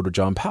say you go to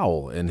John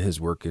Powell and his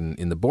work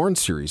in the Bourne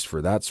series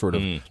for that sort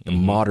of the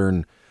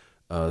modern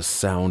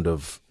sound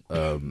of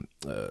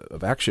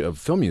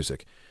film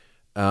music.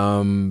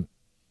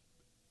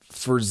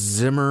 For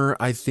Zimmer,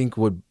 I think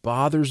what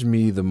bothers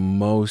me the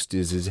most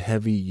is his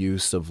heavy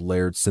use of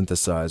layered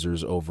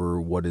synthesizers over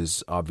what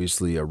is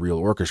obviously a real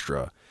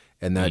orchestra.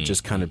 And that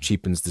just kind of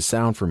cheapens the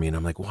sound for me. And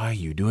I'm like, why are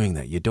you doing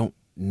that? You don't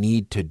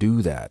need to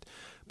do that.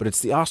 But it's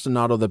the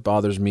ostinato that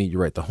bothers me.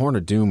 You're right. The Horn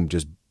of Doom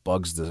just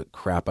bugs the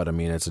crap out of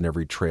me. And it's in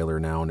every trailer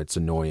now, and it's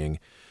annoying.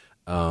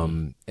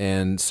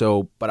 And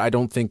so, but I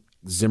don't think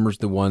Zimmer's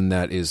the one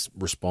that is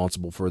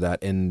responsible for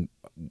that. And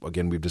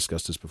again, we've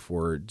discussed this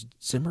before.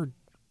 Zimmer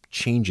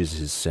changes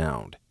his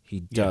sound. He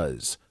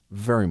does,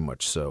 very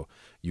much so.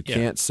 You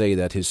can't say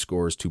that his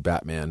scores to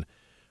Batman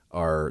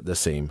are the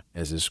same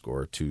as his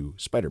score to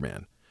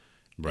Spider-Man.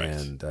 Right.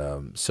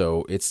 And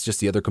so it's just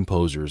the other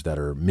composers that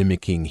are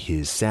mimicking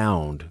his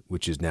sound,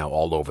 which is now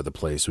all over the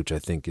place, which I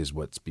think is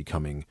what's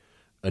becoming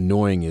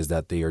annoying, is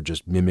that they are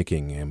just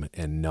mimicking him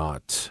and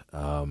not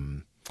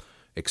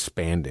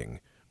expanding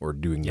or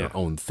doing their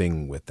own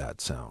thing with that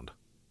sound.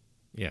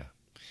 Yeah.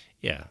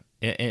 Yeah.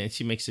 And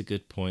she makes a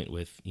good point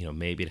with,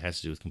 maybe it has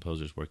to do with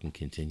composers working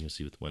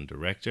continuously with one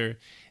director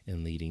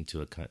and leading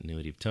to a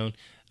continuity of tone.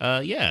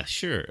 Yeah,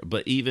 sure.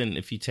 But even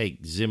if you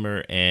take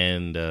Zimmer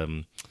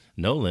and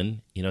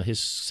Nolan,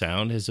 his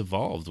sound has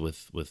evolved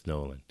with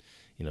Nolan.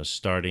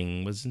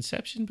 Starting, was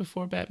Inception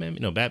before Batman?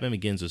 No, Batman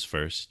Begins was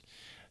first,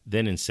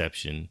 then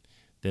Inception,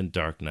 then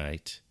Dark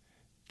Knight,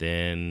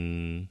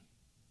 then...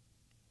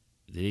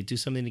 Did they do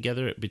something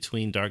together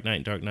between Dark Knight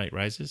and Dark Knight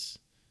Rises?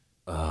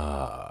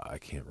 I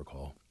can't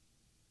recall.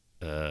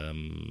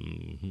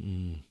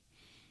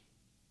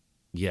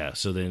 Yeah,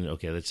 so then,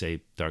 let's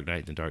say Dark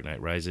Knight, then Dark Knight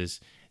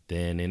Rises,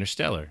 then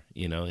Interstellar.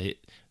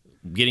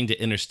 Getting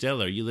to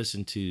Interstellar, you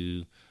listen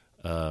to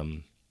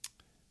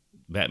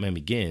Batman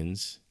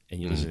Begins,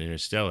 and you listen to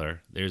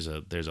Interstellar. There's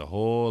a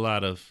whole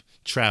lot of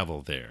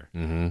travel there,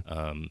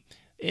 and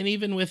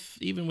even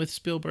with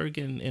Spielberg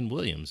and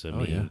Williams, I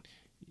mean.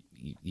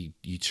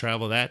 You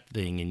travel that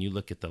thing and you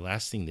look at the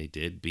last thing they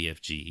did,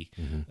 BFG,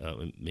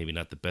 maybe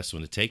not the best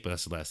one to take, but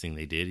that's the last thing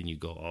they did. And you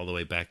go all the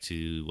way back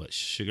to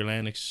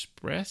Sugarland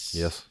Express?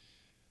 Yes.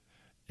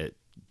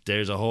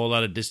 There's a whole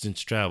lot of distance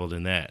traveled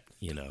in that,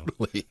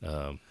 Really?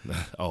 A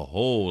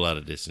whole lot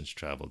of distance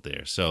traveled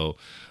there. So,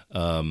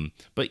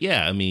 but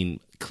yeah, I mean,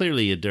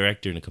 clearly a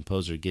director and a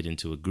composer get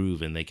into a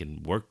groove and they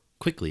can work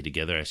quickly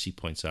together, as she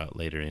points out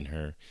later in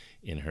her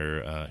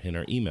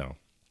email.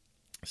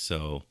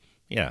 So,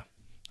 yeah.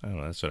 I don't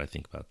know. That's what I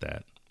think about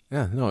that.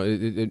 Yeah, no,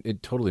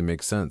 it totally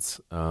makes sense.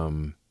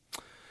 So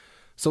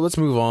let's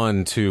move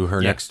on to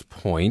her next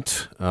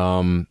point.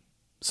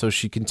 So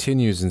she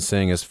continues in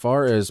saying, as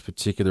far as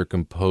particular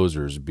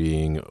composers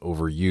being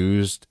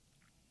overused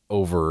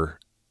over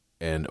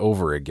and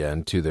over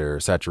again to their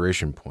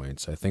saturation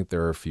points, I think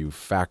there are a few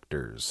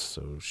factors.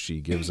 So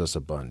she gives us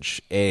a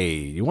bunch.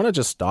 You want to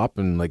just stop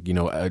and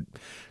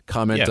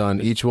comment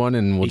on each one,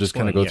 and we'll just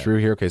kind of go through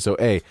here? Okay, so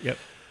A. Yep.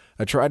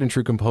 A tried and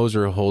true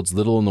composer holds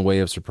little in the way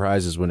of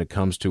surprises when it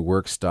comes to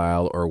work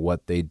style or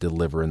what they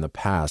deliver in the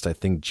past. I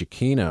think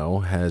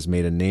Giacchino has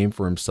made a name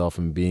for himself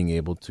in being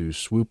able to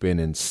swoop in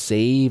and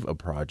save a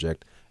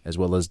project as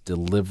well as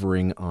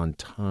delivering on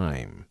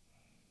time.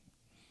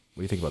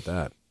 What do you think about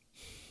that?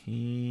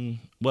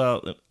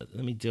 Well,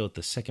 let me deal with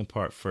the second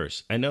part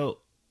first. I know,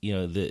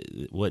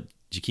 what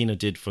Giacchino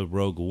did for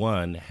Rogue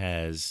One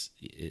has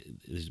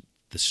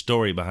the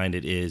story behind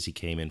it is he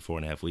came in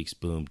 4.5 weeks,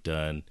 boom,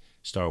 done.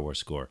 Star Wars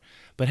score.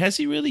 But has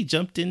he really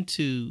jumped in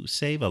to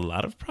save a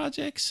lot of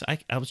projects?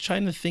 I was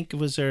trying to think,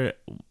 was there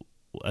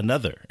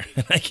another?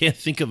 I can't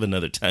think of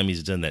another time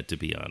he's done that, to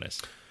be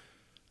honest.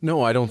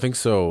 No, I don't think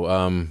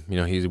so.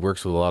 He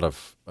works with a lot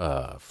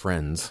of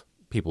friends,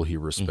 people he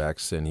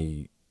respects, and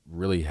he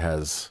really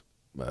has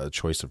a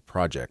choice of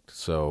project.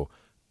 So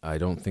I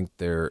don't think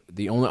they're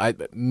the only...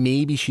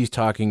 maybe she's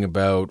talking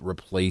about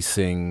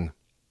replacing,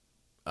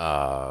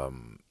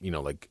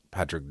 like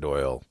Patrick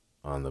Doyle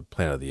on the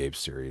Planet of the Apes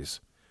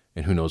series,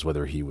 and who knows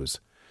whether he was...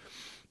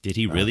 Did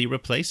he really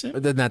replace him?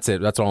 Then that's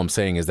it. That's all I'm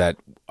saying, is that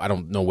I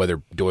don't know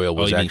whether Doyle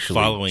was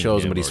actually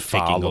chosen, but he's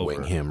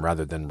following him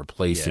rather than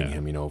replacing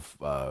him.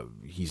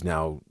 He's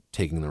now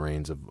taking the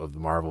reins of the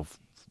Marvel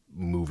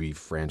movie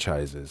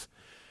franchises.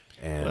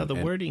 And the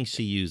wording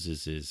she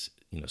uses is,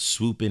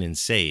 swoop in and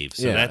save.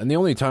 So and the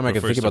only time I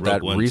can think about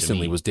that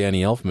recently was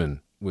Danny Elfman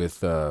with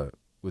the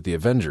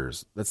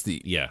Avengers. That's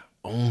the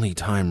only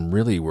time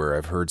really where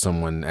I've heard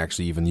someone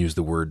actually even use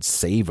the word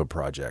save a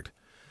project.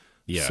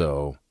 Yeah.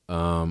 So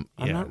I'm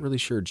not really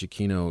sure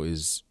Giacchino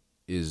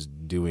is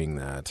doing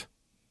that.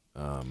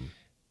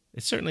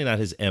 It's certainly not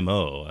his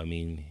MO. I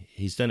mean,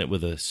 he's done it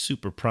with a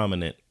super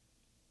prominent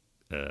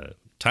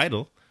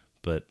title,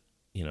 but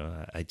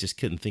I just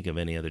couldn't think of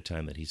any other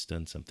time that he's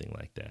done something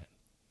like that.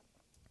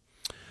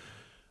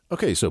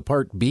 Okay, so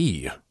part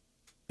B.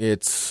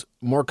 It's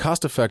more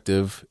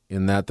cost-effective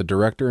in that the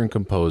director and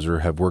composer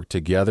have worked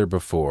together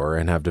before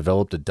and have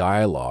developed a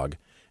dialogue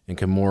and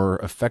can more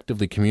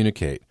effectively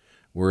communicate,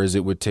 whereas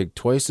it would take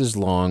twice as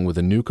long with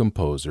a new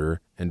composer,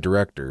 and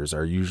directors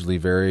are usually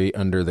very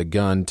under the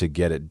gun to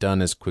get it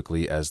done as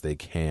quickly as they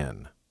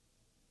can.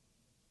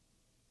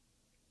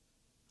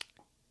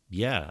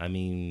 Yeah, I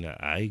mean,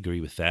 I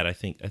agree with that. I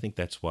think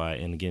that's why,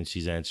 and again,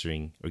 she's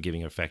answering or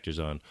giving her factors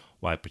on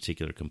why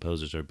particular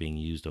composers are being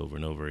used over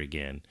and over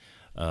again.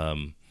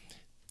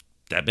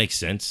 That makes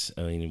sense.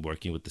 I mean,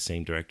 working with the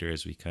same director,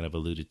 as we kind of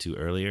alluded to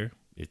earlier,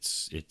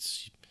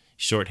 it's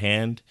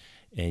shorthand,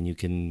 and you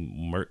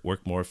can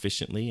work more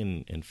efficiently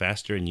and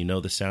faster, and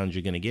the sound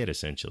you're going to get,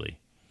 essentially.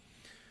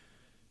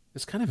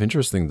 It's kind of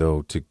interesting,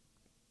 though, to,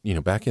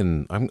 back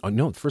in,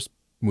 the first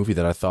movie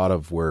that I thought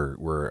of where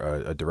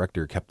a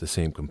director kept the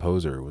same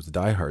composer was the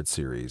Die Hard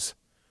series.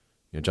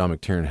 John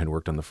McTiernan had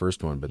worked on the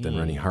first one, but then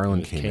Rennie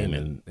Harlan came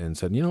in and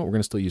said, we're going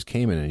to still use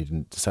Kamen, and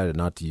he decided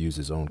not to use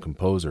his own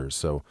composers.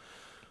 So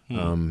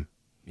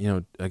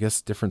I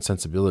guess different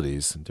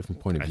sensibilities and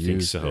different point of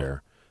views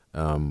there.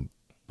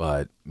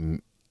 But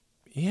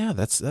yeah,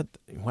 that's that.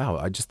 Wow,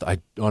 I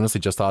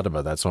honestly just thought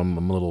about that, so I'm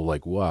a little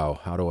like, wow,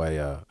 how do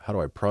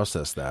I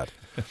process that?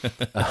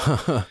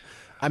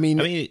 I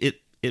mean,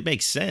 it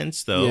makes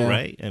sense though,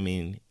 right? I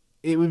mean,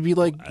 it would be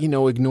like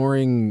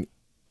ignoring,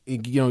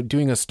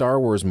 doing a Star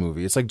Wars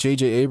movie. It's like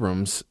J.J.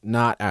 Abrams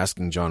not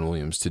asking John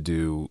Williams to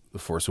do The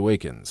Force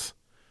Awakens,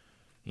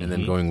 and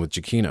then going with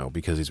Giacchino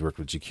because he's worked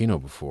with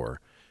Giacchino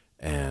before,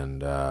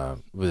 and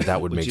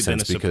that would make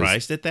sense. Would you have been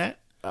surprised at that?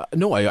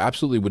 No, I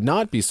absolutely would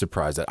not be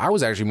surprised. I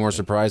was actually more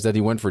surprised that he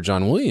went for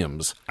John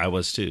Williams. I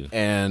was too.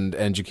 And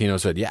Giacchino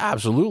said, "Yeah,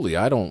 absolutely.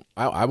 I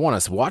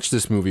want to watch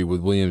this movie with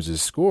Williams'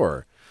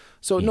 score."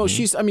 So no,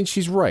 she's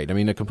right. I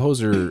mean, a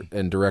composer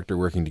and director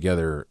working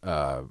together,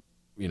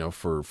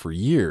 for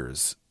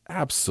years,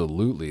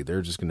 absolutely,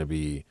 they're just going to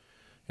be,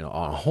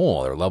 on a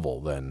whole other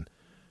level than,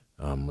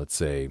 let's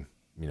say,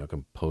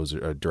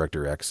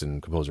 director X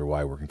and composer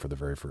Y working for the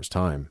very first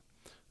time.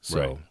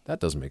 So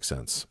that does make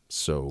sense.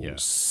 So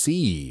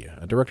C,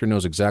 a director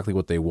knows exactly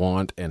what they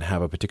want and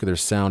have a particular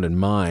sound in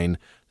mind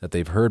that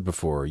they've heard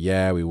before.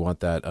 Yeah, we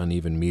want that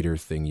uneven meter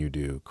thing you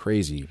do.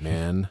 Crazy,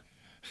 man.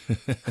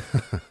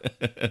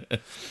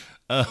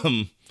 That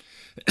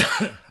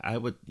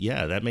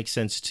makes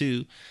sense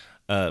too.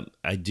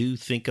 I do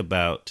think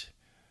about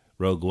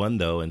Rogue One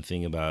though, and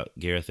think about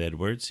Gareth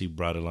Edwards. He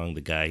brought along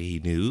the guy he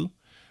knew,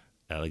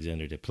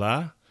 Alexander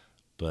Desplat,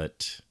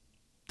 but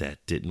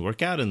that didn't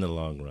work out in the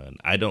long run.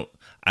 I don't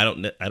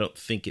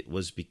think it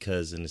was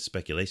because, and it's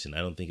speculation, I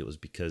don't think it was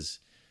because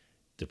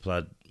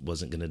Desplat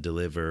wasn't going to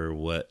deliver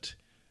what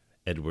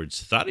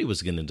Edwards thought he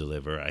was going to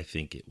deliver. I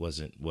think it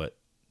wasn't what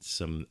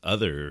some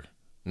other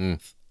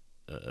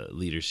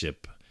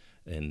leadership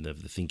and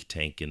of the think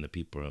tank and the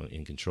people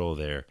in control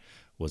there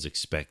was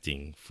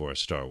expecting for a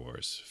Star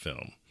Wars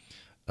film.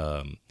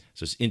 So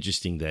it's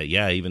interesting that,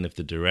 even if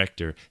the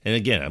director, and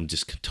again, I'm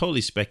just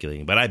totally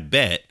speculating, but I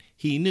bet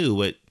he knew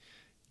what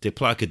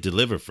Desplat could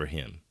deliver for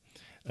him.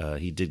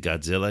 He did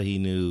Godzilla. He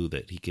knew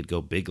that he could go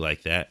big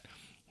like that,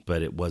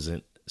 but it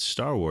wasn't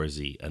Star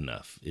Wars-y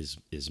enough, is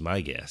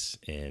my guess.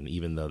 And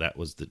even though that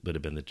would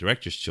have been the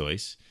director's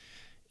choice,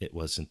 it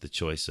wasn't the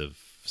choice of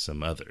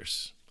some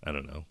others. I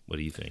don't know. What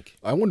do you think?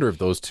 I wonder if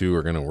those two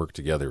are going to work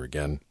together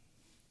again.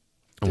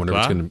 I wonder if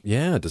it's going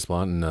to,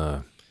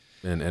 Desplat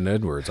and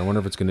Edwards. I wonder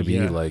if it's going to be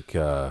like,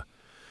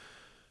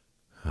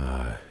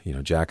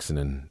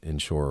 Jackson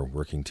and Shore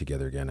working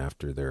together again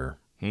after their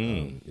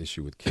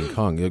issue with King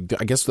Kong.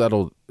 I guess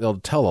that'll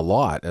tell a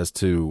lot as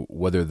to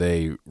whether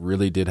they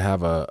really did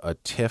have a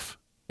tiff,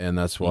 and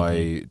that's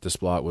why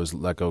Desplat was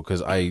let go.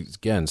 Because I,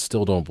 again,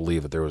 still don't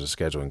believe that there was a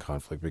scheduling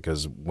conflict,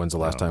 because when's the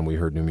last time we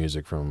heard new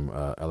music from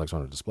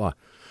Alexander Desplat?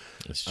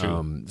 That's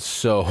true.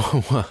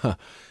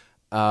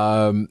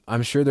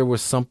 I'm sure there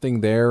was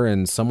something there,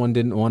 and someone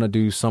didn't want to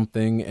do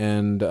something,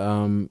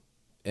 and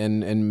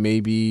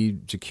maybe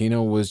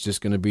Giacchino was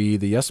just going to be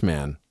the yes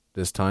man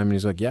this time, and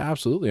he's like, yeah,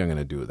 absolutely, I'm going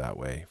to do it that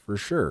way for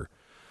sure.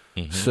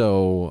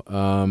 So,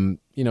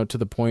 to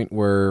the point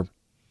where,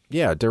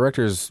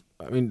 directors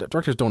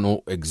don't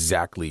know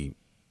exactly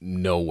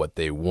know what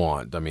they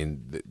want. I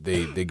mean,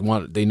 they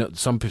know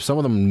some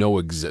of them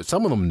know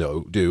some of them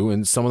do,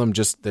 and some of them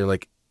just they're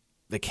like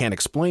they can't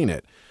explain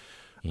it.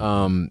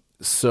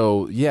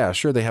 So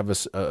sure, they have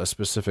a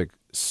specific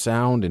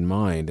sound in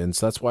mind, and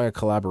so that's why a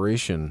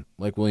collaboration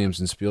like Williams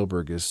and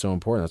Spielberg is so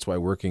important. That's why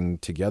working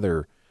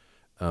together,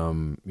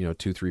 2,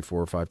 3,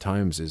 4, 5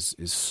 times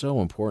is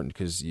so important,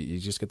 because you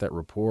just get that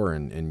rapport,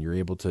 and you're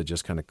able to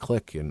just kind of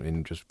click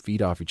and just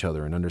feed off each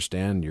other and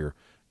understand your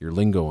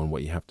lingo and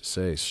what you have to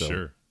say. So,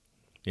 sure,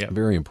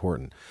 very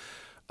important.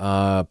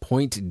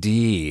 Point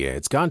D.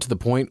 It's gotten to the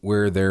point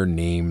where their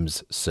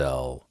names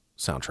sell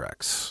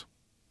soundtracks.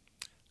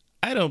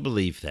 I don't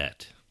believe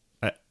that.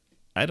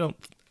 I don't.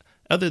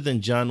 Other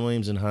than John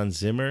Williams and Hans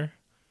Zimmer,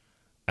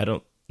 I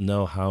don't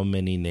know how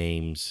many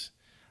names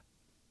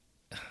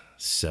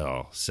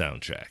sell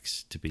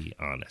soundtracks, to be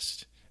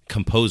honest.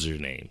 Composer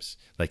names.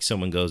 Like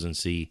someone goes and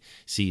sees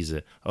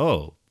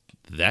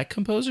that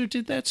composer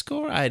did that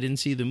score? I didn't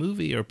see the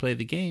movie or play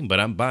the game, but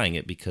I'm buying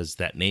it because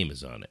that name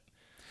is on it.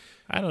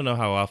 I don't know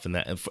how often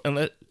that...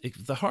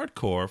 the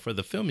hardcore, for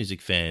the film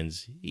music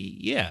fans,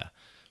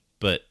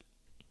 but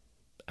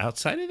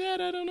outside of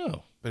that, I don't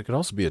know. But it could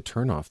also be a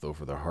turnoff, though,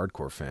 for the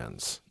hardcore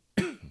fans.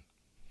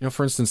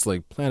 For instance,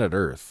 like Planet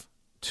Earth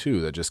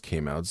 2 that just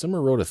came out.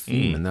 Zimmer wrote a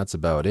theme, and that's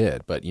about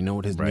it. But you know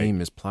what? His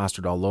name is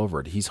plastered all over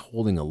it. He's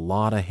holding a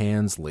lot of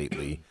hands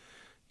lately,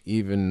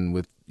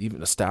 even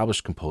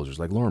established composers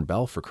like Lauren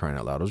Bell, for crying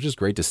out loud. It was just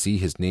great to see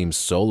his name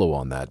solo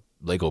on that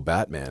Lego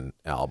Batman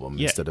album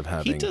instead of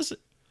having... He does...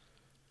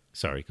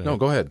 Sorry, go ahead. No,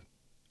 go ahead.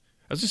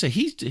 I was going to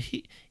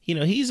say,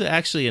 he's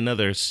actually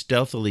another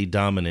stealthily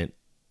dominant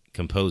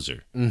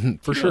composer.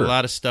 For sure. A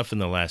lot of stuff in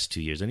the last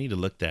 2 years. I need to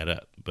look that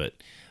up, but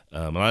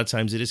a lot of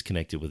times it is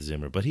connected with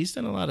Zimmer. But he's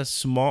done a lot of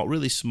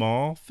really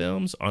small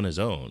films on his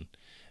own,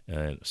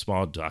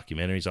 small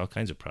documentaries, all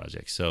kinds of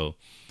projects. So,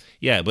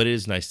 but it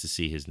is nice to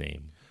see his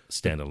name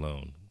stand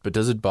alone.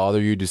 does it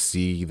bother you to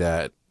see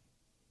that,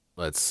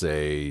 let's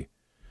say,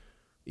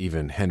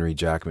 even Henry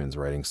Jackman's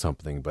writing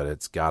something, but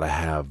it's got to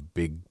have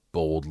big,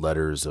 bold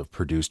letters of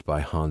produced by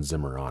Hans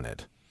Zimmer on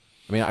it?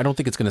 I mean, I don't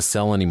think it's going to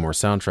sell any more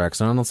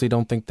soundtracks. I honestly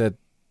don't think that,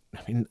 I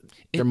mean,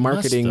 their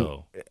marketing,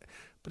 though.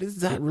 But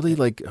is that really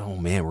like, oh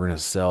man, we're going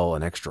to sell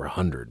an extra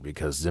 100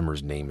 because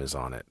Zimmer's name is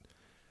on it?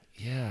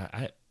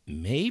 Yeah,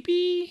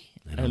 maybe.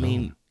 I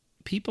mean,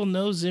 people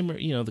know Zimmer.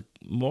 You know, the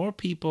more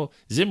people,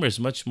 Zimmer is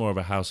much more of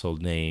a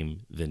household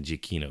name than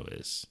Giacchino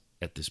is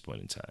at this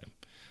point in time.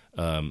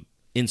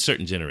 In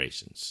certain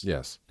generations,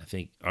 yes, I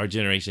think our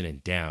generation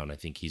and down, I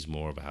think he's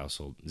more of a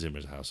household.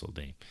 Zimmer's a household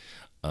name,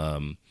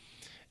 and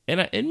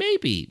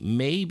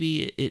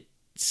maybe it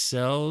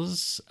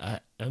sells. I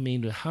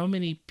mean, how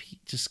many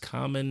just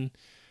common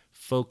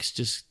folks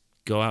just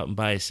go out and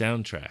buy a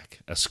soundtrack,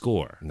 a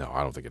score? No,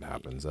 I don't think it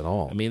happens at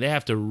all. I mean, they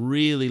have to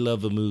really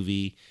love a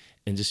movie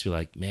and just be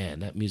like,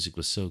 man, that music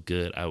was so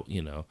good.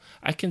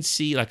 I can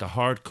see like a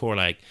hardcore,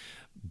 like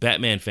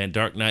Batman fan,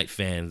 Dark Knight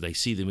fan, they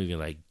see the movie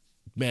and like,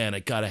 man, I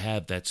gotta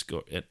have that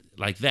score,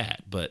 like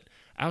that. But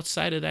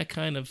outside of that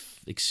kind of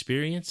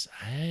experience,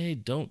 I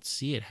don't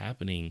see it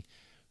happening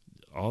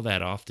all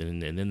that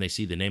often. And then they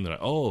see the name, they're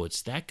like, oh,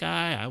 it's that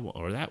guy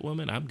or that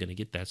woman, I'm gonna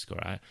get that score.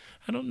 I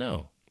don't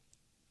know.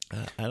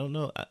 I don't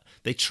know.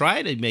 They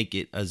try to make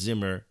it a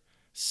Zimmer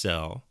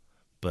sell,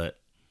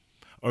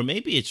 or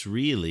maybe it's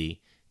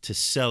really to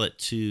sell it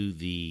to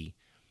the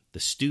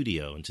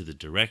studio and to the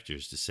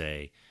directors to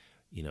say,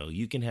 you know,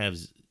 you can have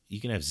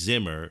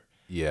Zimmer.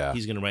 Yeah,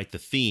 he's going to write the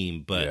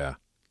theme, but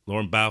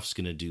Lauren Balfe's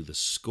going to do the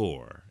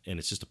score, and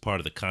it's just a part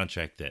of the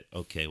contract that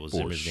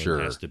Zimmer's name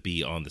has to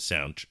be on the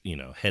sound,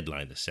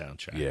 headline the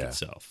soundtrack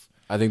itself.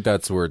 I think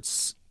that's where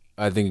it's.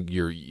 I think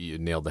you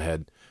nailed the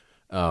head.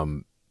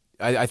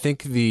 I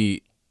think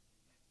and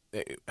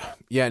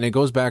it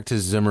goes back to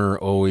Zimmer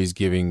always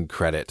giving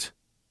credit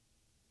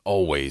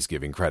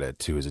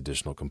to his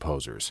additional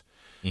composers,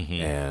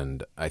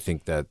 and I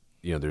think that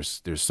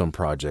there's some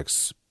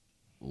projects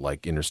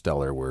like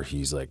Interstellar where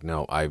he's like,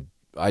 no, I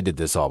did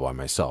this all by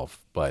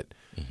myself, but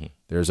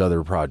there's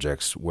other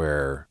projects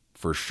where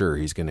for sure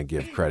he's going to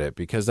give credit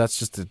because that's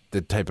just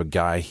the type of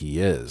guy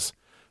he is.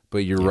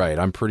 But you're right.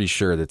 I'm pretty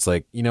sure that's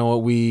like, you know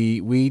what,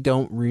 we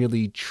don't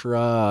really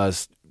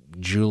trust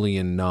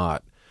Julian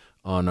Knott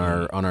on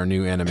our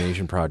new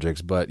animation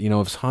projects, but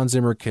if Hans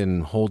Zimmer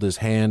can hold his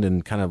hand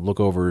and kind of look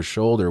over his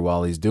shoulder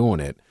while he's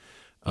doing it,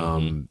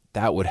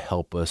 that would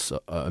help us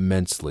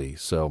immensely.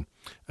 So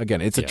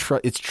again, it's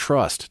it's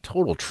trust,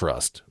 total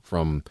trust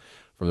from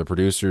the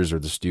producers or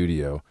the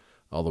studio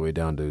all the way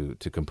down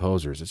to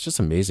composers. It's just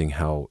amazing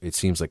how it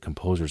seems like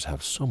composers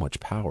have so much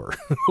power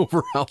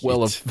over how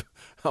well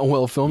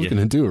a film's going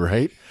to do,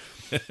 right?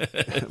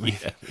 I mean,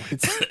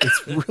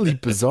 it's really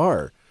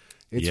bizarre.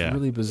 It's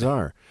really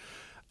bizarre.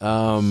 You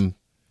know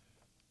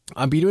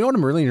what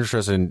I'm really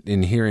interested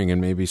in hearing, and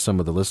maybe some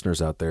of the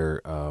listeners out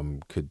there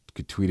could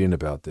tweet in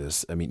about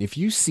this. I mean, if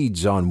you see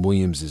John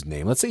Williams'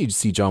 name, let's say you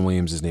see John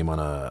Williams' name on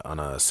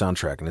a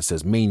soundtrack, and it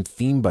says main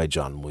theme by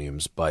John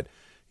Williams, but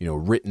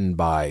written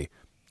by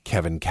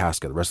Kevin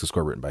Kaska, the rest of the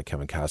score written by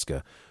Kevin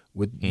Kaska,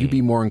 would you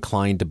be more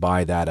inclined to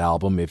buy that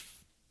album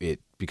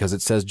because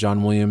it says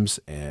John Williams,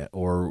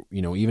 or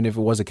even if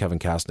it was a Kevin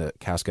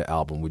Kaska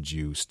album, would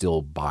you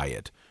still buy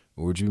it?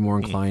 Or would you be more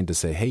inclined to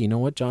say, hey, you know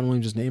what? John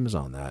Williams' name is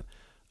on that.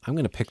 I'm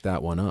going to pick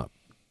that one up.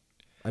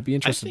 I'd be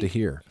interested to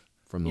hear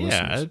from the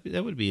listeners. Yeah,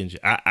 that would be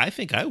interesting. I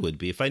think I would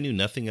be. If I knew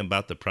nothing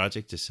about the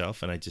project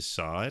itself and I just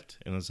saw it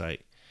and I was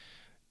like,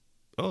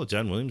 oh,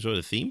 John Williams wrote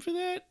a theme for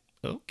that?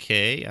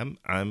 Okay,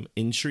 I'm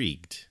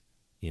intrigued.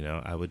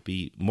 I would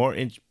be more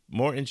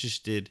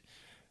interested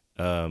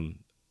than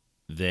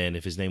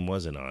if his name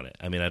wasn't on it.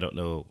 I mean, I don't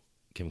know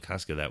Kim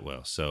Kaska that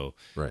well, so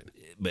right.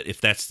 But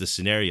if that's the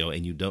scenario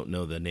and you don't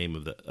know the name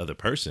of the other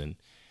person,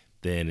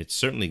 then it's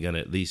certainly going to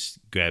at least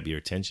grab your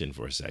attention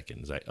for a second.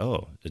 It's like,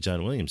 oh, the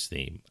John Williams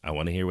theme. I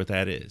want to hear what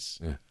that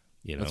is.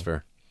 Yeah, that's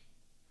fair.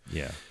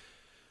 Yeah.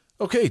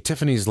 Okay,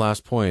 Tiffany's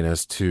last point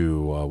as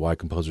to why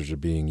composers are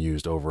being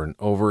used over and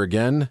over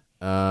again.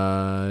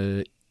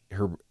 Her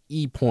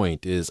E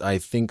point is, I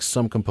think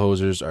some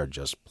composers are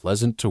just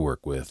pleasant to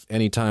work with.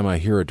 Anytime I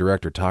hear a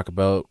director talk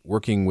about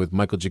working with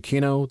Michael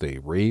Giacchino, they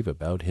rave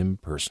about him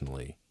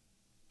personally.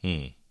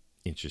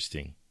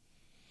 Interesting.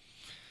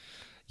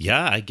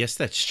 Yeah, I guess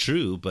that's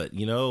true. But,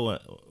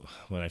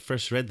 when I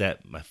first read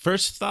that, my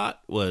first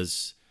thought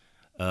was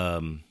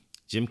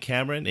Jim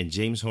Cameron and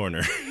James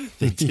Horner.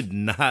 They did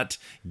not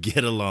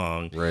get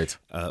along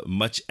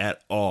much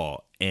at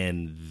all.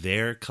 And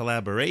their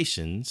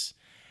collaborations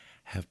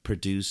have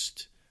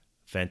produced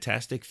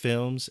fantastic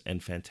films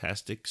and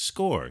fantastic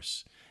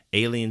scores.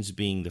 Aliens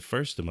being the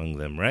first among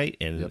them, right?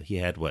 And he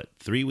had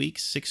 3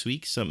 weeks, 6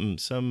 weeks, some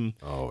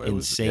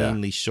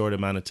insanely short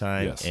amount of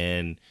time,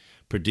 and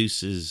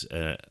produces.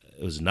 It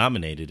was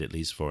nominated at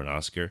least for an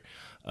Oscar,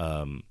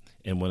 and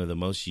one of the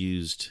most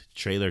used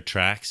trailer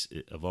tracks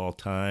of all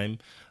time.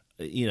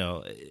 And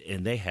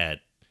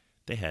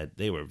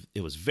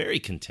it was very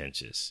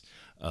contentious.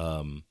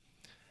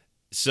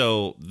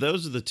 So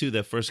those are the two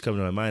that first come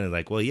to my mind. And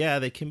like, well, yeah,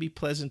 they can be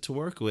pleasant to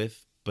work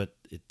with, but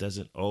it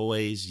doesn't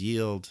always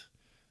yield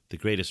the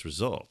greatest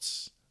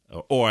results.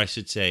 Or I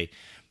should say,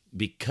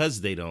 because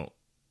the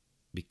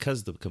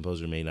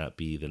composer may not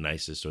be the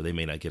nicest or they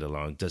may not get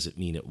along, doesn't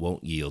mean it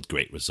won't yield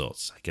great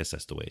results. I guess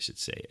that's the way I should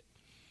say it.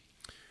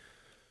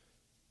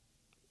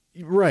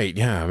 Right.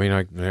 Yeah. I mean,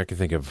 I can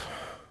think of,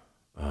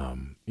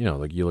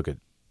 like you look at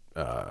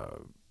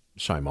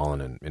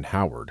Shyamalan and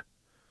Howard.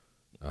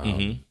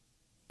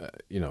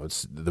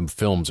 It's the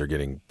films are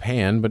getting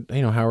panned, but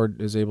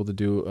Howard is able to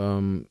do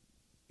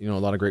a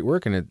lot of great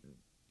work, and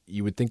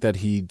you would think that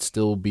he'd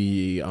still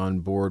be on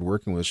board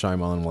working with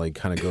Shyamalan while he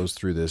kind of goes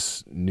through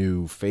this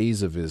new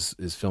phase of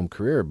his film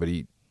career, but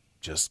he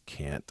just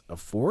can't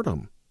afford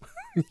them.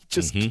 He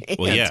just can't.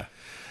 Well, yeah.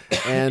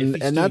 And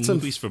that's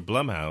movies for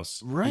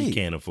Blumhouse, right? He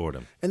can't afford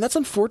them, and that's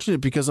unfortunate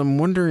because I'm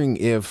wondering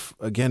if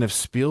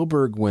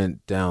Spielberg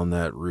went down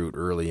that route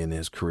early in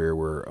his career,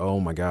 where oh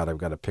my God, I've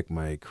got to pick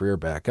my career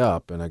back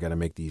up and I got to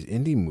make these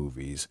indie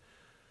movies.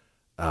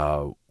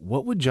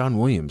 What would John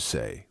Williams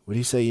say? Would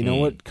he say, you know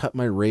what, cut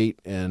my rate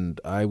and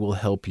I will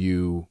help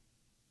you.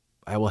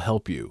 I will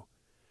help you,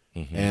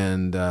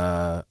 and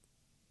I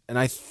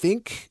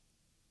think,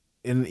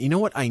 and you know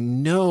what, I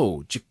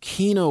know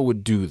Giacchino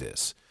would do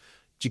this.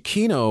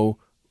 Giacchino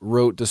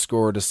wrote the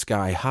score to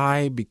Sky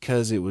High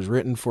because it was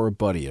written for a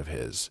buddy of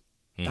his.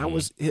 That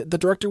was the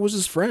director was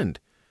his friend,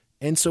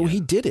 and so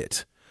he did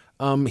it.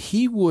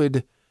 He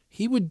would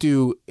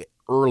do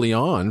early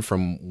on,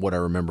 from what I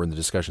remember in the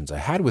discussions I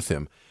had with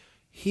him,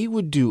 he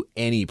would do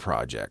any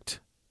project,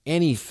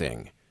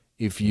 anything.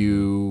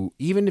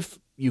 Even if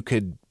you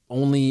could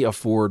only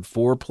afford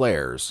 4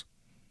 players,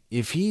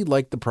 if he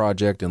liked the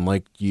project and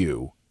liked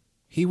you,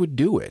 he would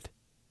do it.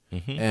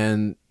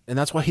 And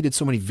that's why he did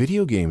so many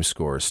video game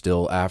scores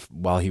still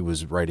while he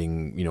was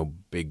writing,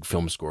 big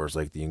film scores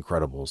like The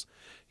Incredibles.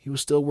 He was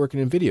still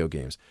working in video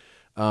games.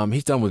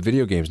 He's done with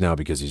video games now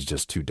because he's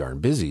just too darn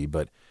busy,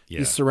 but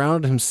he's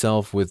surrounded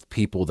himself with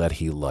people that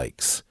he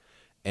likes.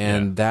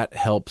 And that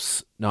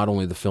helps not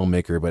only the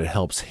filmmaker, but it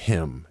helps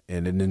him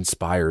and it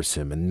inspires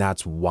him. And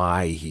that's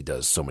why he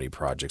does so many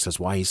projects. That's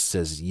why he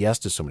says yes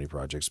to so many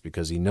projects,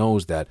 because he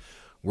knows that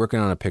working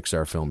on a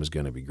Pixar film is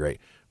going to be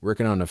great.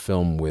 Working on a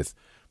film with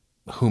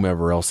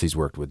whomever else he's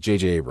worked with,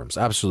 J.J. Abrams,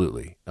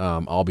 absolutely.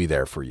 I'll be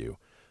there for you.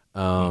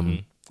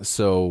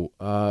 So,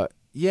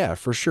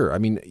 for sure. I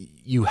mean,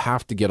 you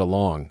have to get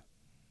along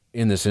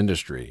in this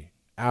industry.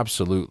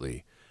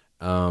 Absolutely.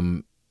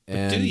 But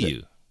do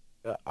you?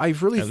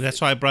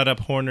 That's why I brought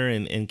up Horner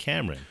and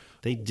Cameron.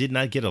 They did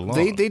not get along.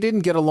 They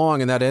didn't get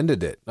along, and that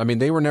ended it. I mean,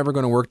 they were never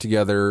going to work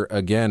together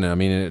again. I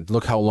mean,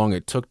 look how long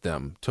it took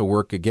them to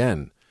work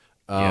again.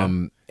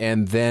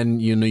 And then,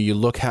 you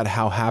look at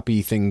how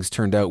happy things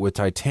turned out with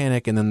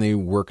Titanic, and then they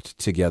worked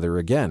together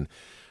again.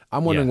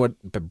 I'm wondering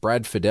what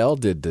Brad Fiedel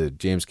did to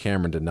James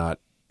Cameron to not,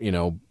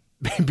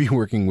 be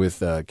working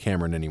with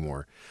Cameron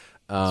anymore.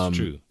 It's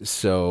true.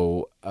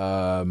 So,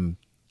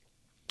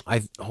 I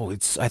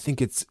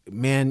think it's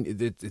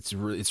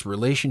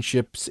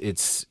relationships.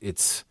 It's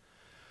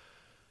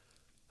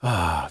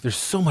there's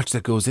so much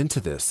that goes into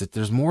this. That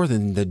there's more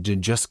than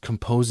just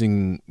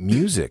composing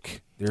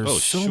music.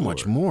 There's so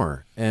much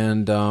more,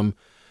 and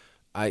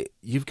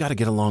you've got to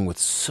get along with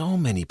so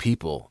many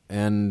people,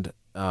 and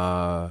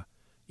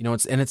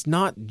it's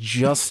not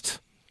just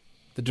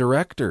the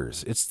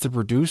directors, it's the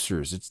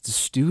producers, it's the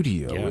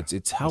studio,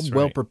 it's how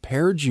well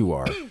prepared you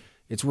are.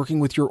 It's working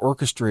with your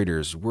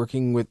orchestrators,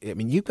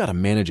 you've got to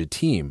manage a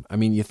team. I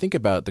mean, you think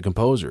about the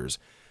composers.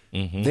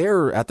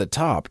 They're at the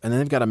top, and then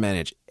they've got to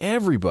manage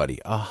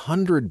everybody,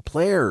 100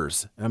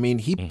 players. I mean,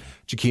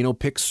 Giacchino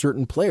picks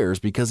certain players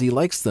because he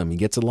likes them. He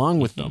gets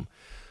along with them.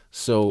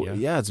 So,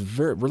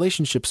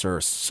 relationships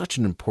are such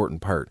an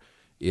important part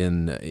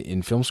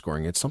in film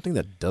scoring. It's something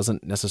that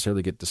doesn't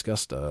necessarily get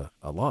discussed a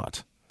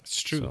lot.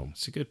 It's true. So.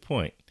 It's a good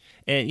point.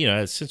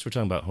 And, since we're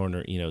talking about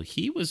Horner,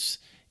 he was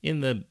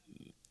in the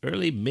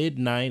early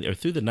mid-90s, or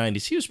through the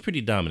 90s, he was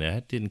pretty dominant. I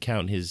didn't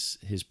count his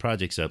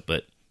projects up,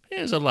 but it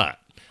was a lot.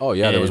 Oh,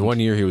 yeah. There was one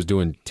year he was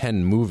doing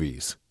 10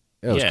 movies.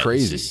 It was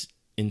crazy. It's just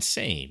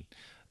insane.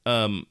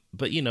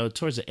 But,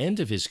 towards the end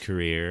of his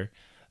career,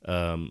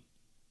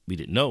 we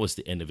didn't know it was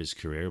the end of his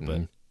career,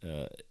 but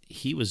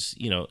he was,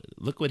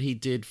 look what he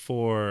did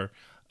for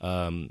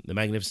The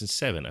Magnificent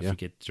Seven. I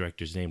forget the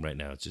director's name right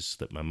now. It just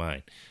slipped my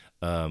mind.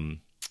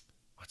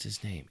 What's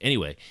his name?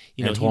 Anyway,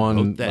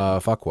 Antoine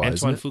Fuqua.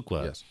 Antoine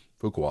Fuqua. Yes.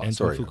 Fuqua. Antoine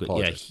Sorry.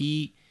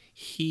 Fuqua.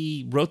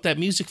 He wrote that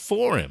music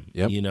for him.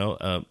 Yep.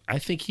 I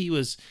think he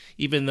was,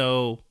 even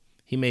though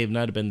he may have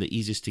not been the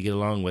easiest to get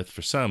along with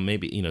for some,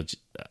 maybe,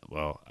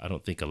 I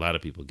don't think a lot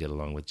of people get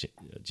along with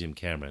Jim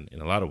Cameron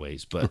in a lot of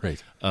ways, but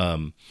right.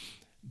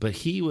 But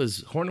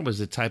Horner was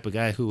the type of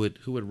guy who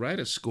would write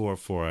a score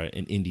for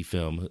an indie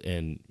film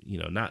and,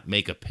 not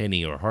make a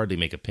penny or hardly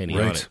make a penny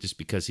on it, just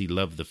because he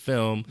loved the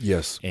film.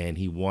 Yes. And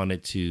he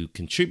wanted to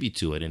contribute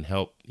to it and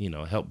help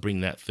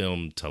bring that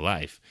film to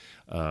life.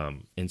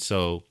 And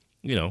so,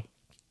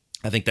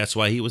 I think that's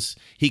why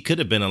he could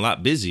have been a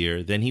lot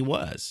busier than he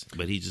was,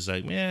 but he's just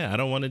like, I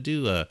don't want to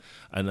do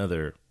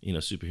another,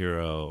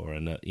 superhero or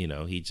another,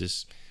 he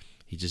just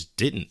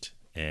didn't.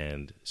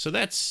 And so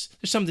there's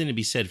something to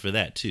be said for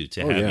that too,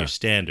 to have your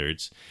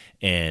standards,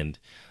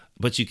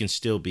 but you can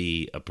still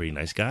be a pretty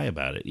nice guy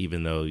about it,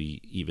 even though you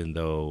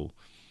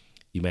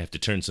may have to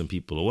turn some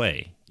people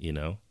away,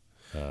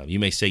 you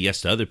may say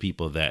yes to other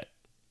people that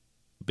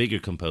bigger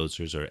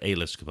composers or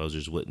A-list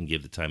composers wouldn't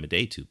give the time of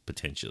day to,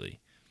 potentially.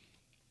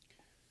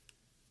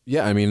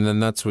 Yeah, I mean,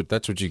 then that's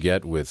what you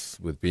get with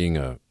being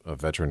a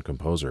veteran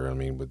composer. I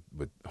mean,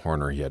 with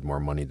Horner, he had more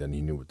money than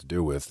he knew what to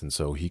do with, and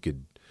so he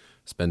could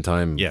spend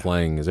time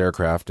flying his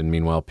aircraft and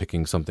meanwhile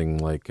picking something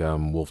like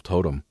Wolf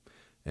Totem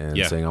and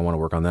saying, I want to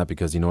work on that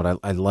because, you know what,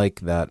 I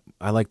like that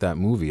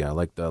movie. I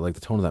like the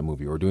tone of that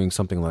movie. Or doing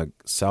something like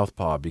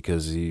Southpaw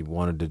because he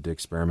wanted to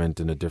experiment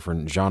in a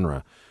different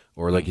genre.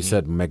 Or like you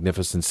said,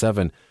 Magnificent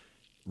Seven,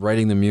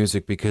 writing the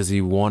music because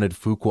he wanted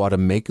Fuqua to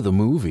make the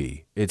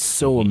movie. It's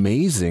so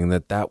amazing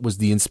that was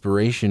the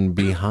inspiration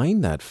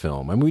behind that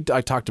film. I mean,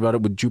 I talked about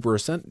it with Jupiter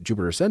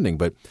Ascending,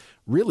 but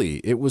really,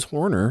 it was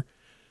Horner.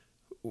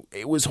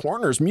 It was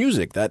Horner's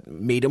music that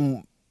made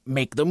him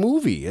make the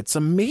movie. It's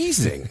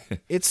amazing.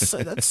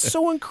 That's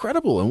so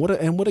incredible, and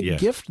what a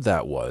gift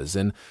that was.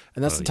 And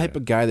that's the type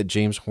of guy that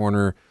James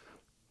Horner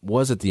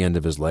was at the end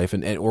of his life,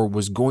 and or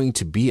was going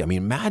to be. I mean,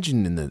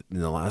 imagine in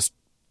the last.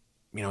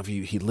 If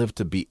he lived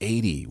to be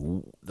 80,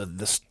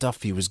 the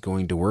stuff he was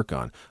going to work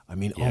on. I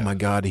mean, oh my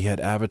God, he had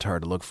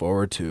Avatar to look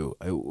forward to.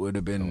 It would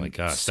have been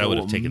so that would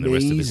have taken the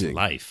rest of his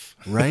life.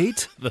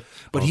 Right?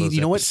 But you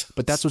know what?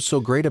 But that's what's so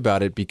great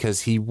about it,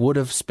 because he would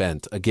have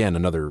spent, again,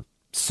 another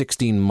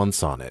 16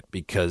 months on it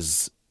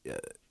because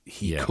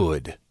he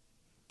could.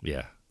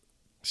 Yeah.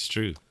 It's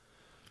true.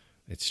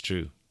 It's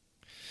true.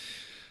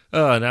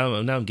 Oh, now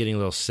I'm getting a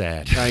little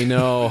sad. I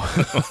know.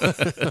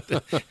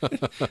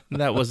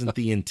 That wasn't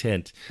the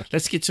intent.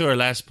 Let's get to our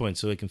last point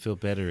so we can feel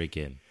better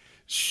again.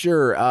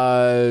 Sure.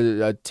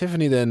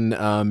 Tiffany then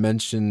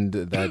mentioned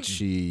that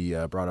she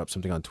brought up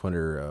something on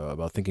Twitter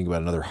about thinking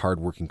about another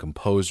hardworking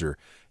composer,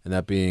 and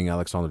that being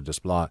Alexandre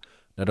Desplat.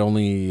 Not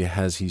only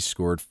has he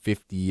scored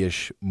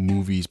 50-ish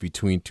movies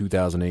between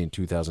 2008 and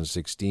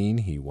 2016,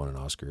 he won an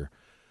Oscar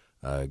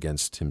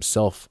against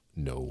himself,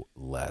 no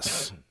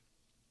less.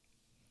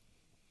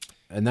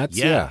 And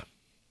that's,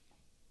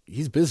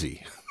 he's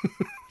busy.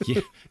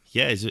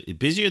 He's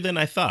busier than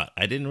I thought.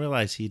 I didn't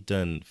realize he'd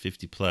done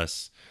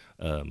 50-plus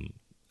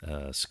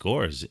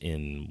scores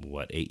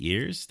in, 8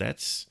 years?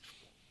 That's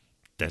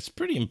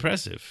pretty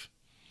impressive.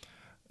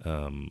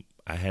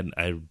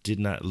 I did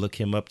not look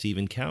him up to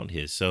even count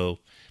his. So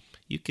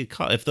you could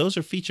call, if those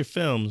are feature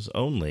films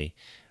only,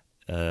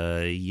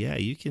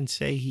 you can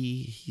say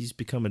he's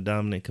become a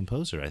dominant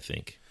composer, I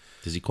think.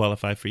 Does he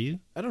qualify for you?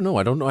 I don't know.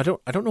 I don't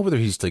know whether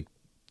he's like,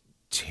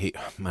 I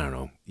don't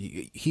know.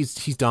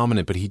 He's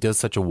dominant, but he does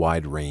such a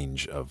wide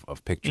range of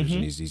pictures,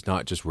 and he's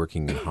not just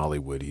working in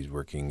Hollywood. He's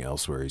working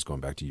elsewhere. He's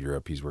going back to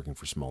Europe. He's working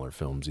for smaller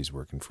films. He's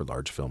working for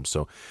large films.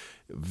 So,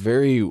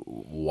 very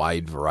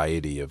wide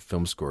variety of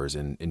film scores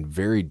in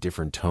very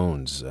different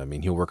tones. I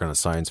mean, he'll work on a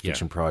science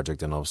fiction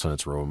project, and all of a sudden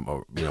it's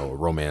a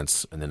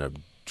romance, and then a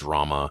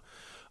drama.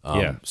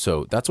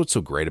 So that's what's so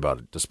great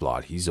about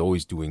Desplat. He's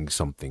always doing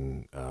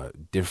something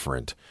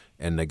different,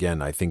 and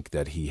again, I think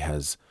that he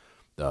has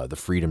the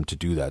freedom to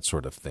do that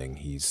sort of thing.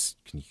 He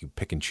can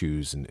pick and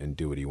choose and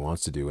do what he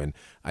wants to do. And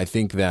I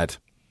think that,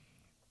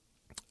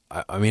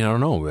 I mean, I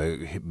don't know,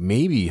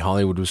 maybe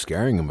Hollywood was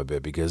scaring him a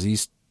bit because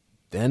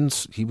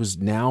he was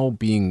now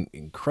being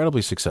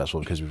incredibly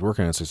successful because he was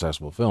working on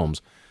successful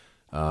films,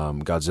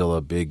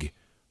 Godzilla, big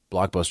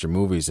blockbuster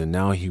movies, and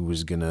now he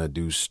was going to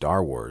do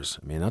Star Wars.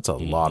 I mean, that's a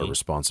lot of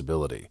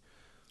responsibility.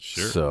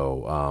 Sure.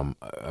 So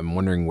I'm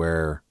wondering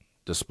where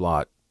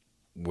Desplat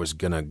was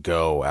going to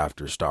go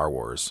after Star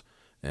Wars.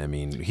 I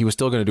mean, he was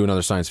still going to do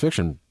another science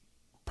fiction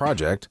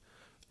project,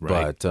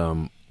 right.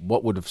 But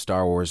what would have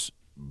Star Wars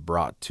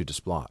brought to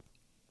Desplat?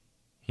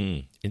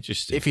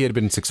 Interesting. If he had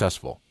been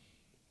successful.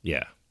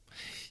 Yeah,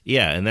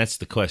 and that's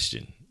the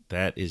question.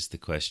 That is the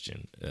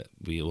question.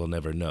 We will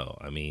never know.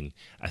 I mean,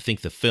 I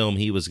think the film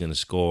he was going to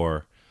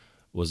score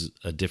was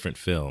a different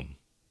film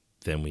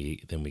than we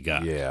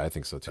got. Yeah, I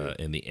think so too.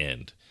 In the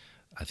end,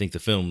 I think the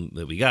film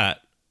that we got,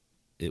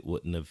 it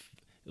wouldn't have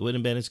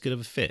been as good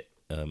of a fit.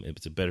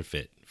 It's a better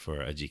fit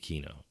for a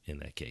Giacchino in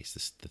that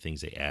case. The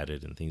things they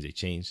added and things they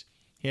changed.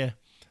 Yeah,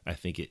 I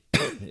think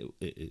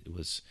it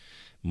was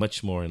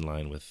much more in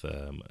line with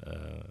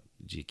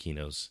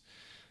Giacchino's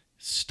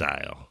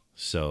style.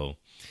 So,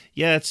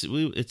 yeah,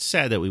 it's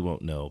sad that we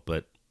won't know,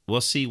 but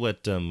we'll see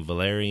what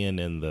Valerian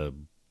and the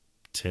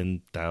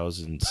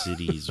 10,000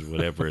 cities or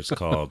whatever it's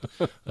called.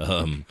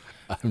 I'm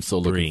so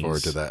looking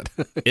forward to that.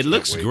 It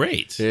looks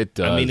great. It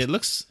does. I mean,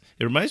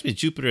 it reminds me of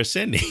Jupiter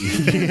Ascending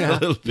a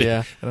little bit.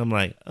 Yeah. And I'm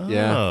like,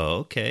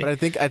 okay. But I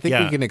think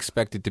we can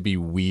expect it to be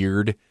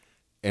weird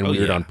and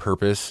weird on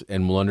purpose,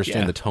 and we'll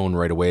understand the tone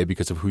right away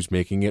because of who's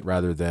making it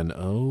rather than,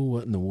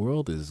 what in the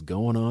world is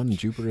going on in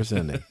Jupiter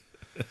Ascending?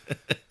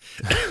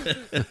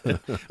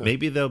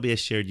 Maybe there'll be a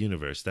shared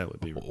universe. That'd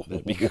be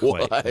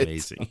quite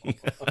amazing.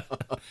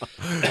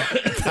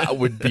 That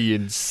would be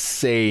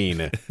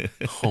insane.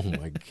 Oh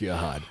my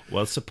God.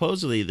 Well,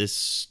 supposedly this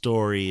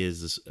story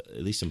is,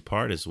 at least in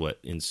part, is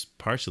what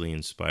partially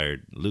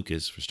inspired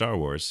Lucas for Star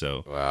Wars.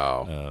 So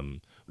wow,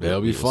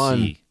 it'll be fun.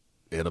 See.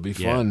 It'll be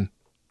fun.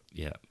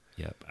 Yeah.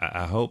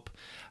 I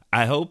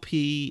hope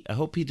he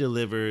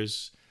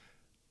delivers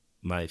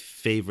my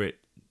favorite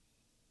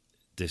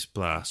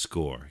Desplat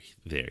score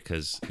there,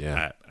 because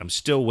I'm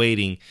still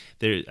waiting.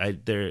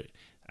 There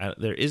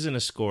isn't a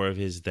score of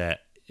his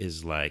that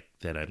is like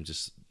that I'm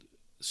just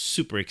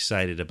super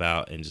excited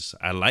about, and just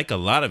I like a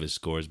lot of his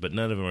scores, but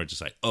none of them are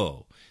just like,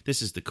 oh,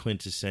 this is the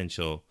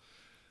quintessential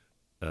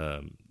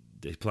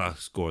Desplat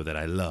score that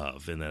I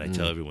love and that I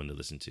tell everyone to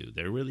listen to.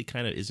 There really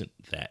kind of isn't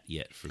that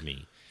yet for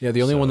me. Yeah,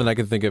 the only one that I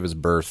can think of is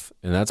Birth,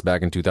 and that's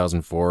back in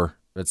 2004.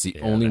 That's the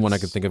only one I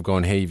can think of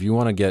going, hey, if you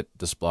want to get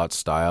Desplat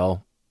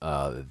style,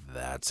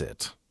 that's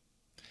it.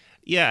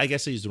 Yeah, I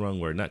guess I used the wrong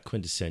word, not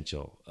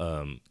quintessential,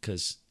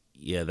 because,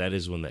 that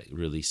is one that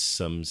really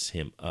sums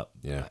him up.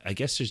 Yeah. I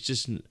guess there's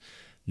just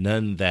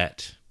none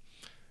that,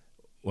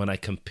 when I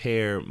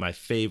compare my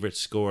favorite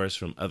scores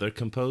from other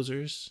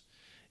composers,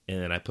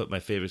 and then I put my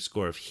favorite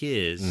score of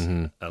his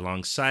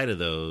alongside of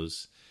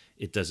those,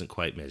 it doesn't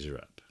quite measure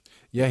up.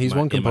 Yeah, he's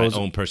one composer. In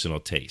my own personal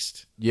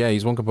taste. Yeah,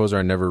 he's one composer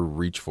I never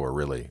reach for,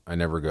 really. I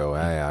never go,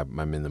 hey,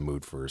 I'm in the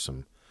mood for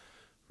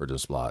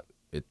Desplat.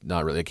 It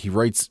not really. Like, he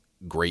writes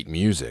great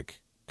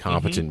music,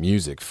 competent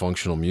music,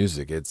 functional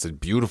music. It's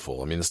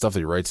beautiful. I mean, the stuff that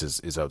he writes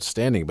is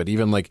outstanding. But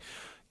even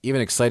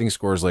exciting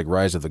scores like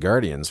Rise of the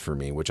Guardians for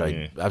me, which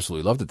I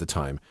absolutely loved at the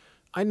time,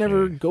 I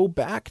never go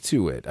back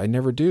to it. I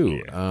never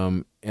do. Yeah.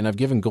 And I've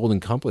given Golden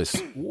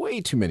Compass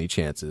way too many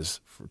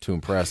chances to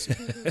impress.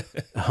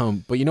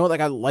 But you know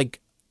what?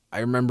 I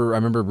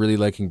remember really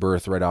liking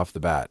Birth right off the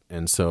bat,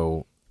 and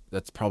so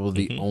that's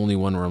probably the only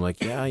one where I'm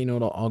like, yeah, you know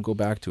what, I'll go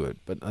back to it.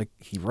 But like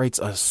he writes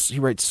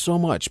so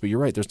much. But you're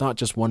right, there's not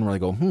just one where I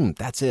go,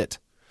 that's it.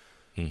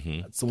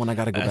 That's the one I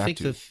got to go back to. I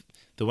think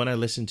the one I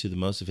listen to the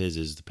most of his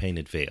is The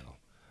Painted Veil.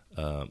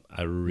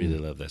 I really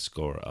love that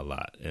score a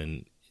lot,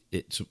 and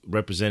it's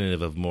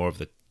representative of more of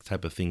the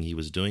type of thing he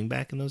was doing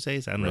back in those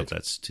days. I don't know if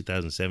that's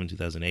 2007,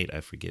 2008.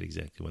 I forget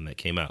exactly when that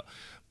came out,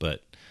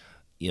 but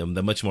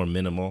the much more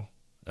minimal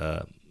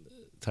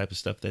type of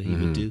stuff that he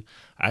would do.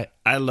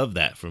 I love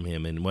that from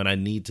him. And when I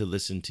need to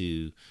listen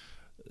to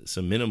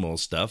some minimal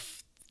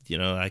stuff,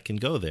 I can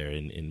go there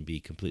and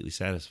be completely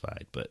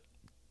satisfied. But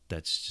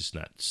that's just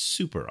not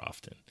super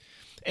often.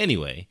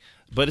 Anyway,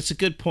 but it's a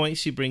good point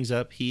she brings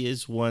up. He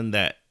is one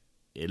that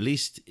at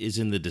least is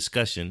in the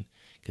discussion,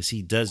 because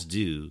he does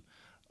do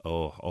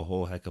a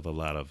whole heck of a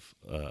lot of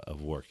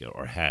work,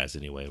 or has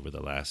anyway, over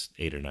the last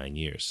 8 or 9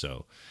 years.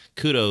 So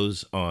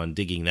kudos on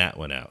digging that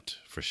one out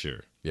for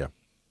sure. Yeah.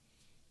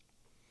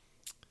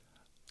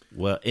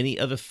 Well, any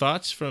other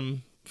thoughts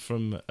from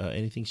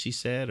anything she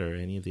said, or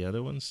any of the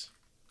other ones?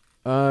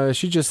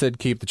 She just said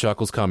keep the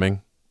chuckles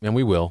coming, and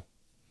we will.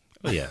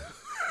 Oh yeah.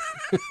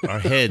 Our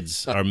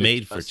heads are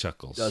made for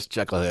chuckles. Us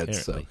chuckleheads.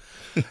 So.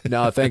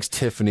 No, thanks,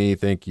 Tiffany.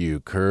 Thank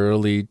you,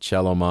 Curly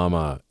Cello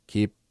Mama.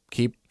 Keep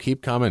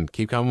coming.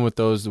 Keep coming with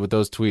those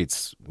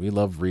tweets. We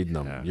love reading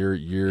them.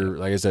 You're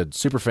like I said,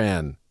 super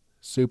fan.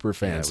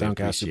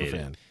 Soundcast super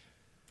fan.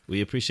 We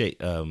appreciate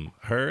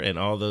her and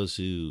all those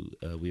who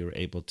we were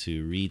able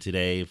to read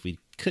today. If we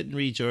couldn't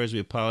read yours, we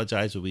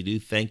apologize, but we do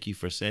thank you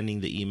for sending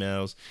the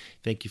emails.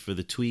 Thank you for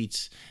the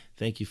tweets.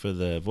 Thank you for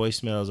the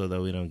voicemails,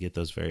 although we don't get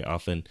those very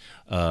often.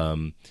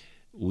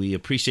 We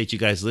appreciate you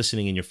guys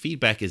listening, and your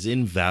feedback is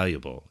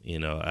invaluable.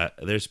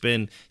 There's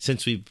been,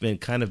 since we've been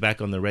kind of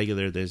back on the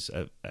regular,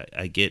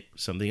 I get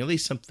at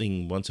least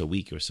something once a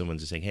week, or someone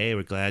just saying, hey,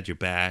 we're glad you're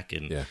back.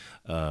 And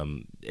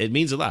it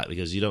means a lot,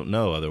 because you don't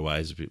know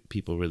otherwise if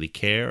people really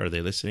care. Are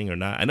they listening or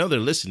not? I know they're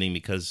listening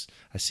because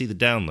I see the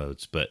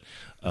downloads, but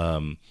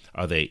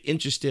are they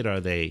interested? Are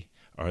they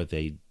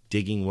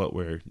digging what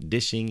we're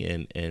dishing?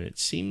 And it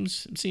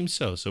seems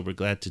so. So we're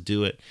glad to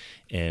do it,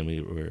 and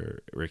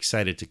we're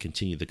excited to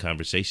continue the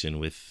conversation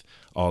with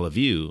all of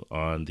you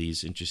on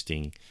these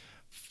interesting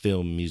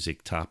film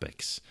music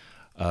topics.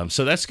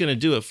 So that's going to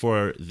do it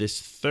for this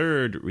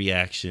third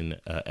reaction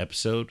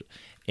episode,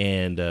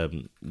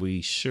 and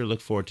we sure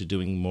look forward to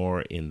doing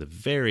more in the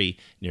very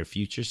near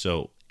future.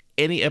 So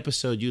any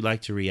episode you'd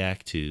like to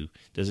react to,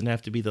 doesn't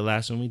have to be the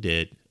last one we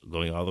did,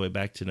 going all the way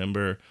back to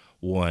number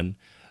 1.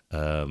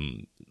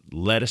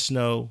 Let us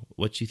know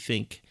what you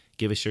think.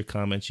 Give us your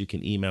comments. You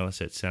can email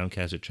us at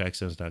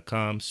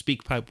soundcast@tracksounds.com.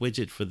 SpeakPipe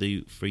widget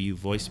for you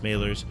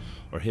voicemailers,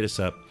 or hit us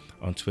up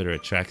on Twitter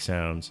at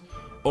TrackSounds,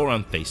 or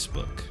on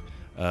Facebook.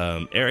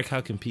 Eric,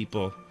 how can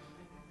people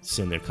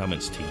send their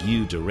comments to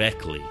you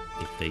directly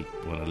if they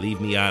want to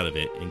leave me out of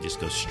it and just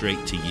go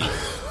straight to you?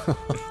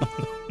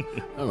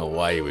 I don't know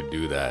why you would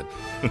do that,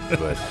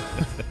 but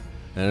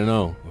I don't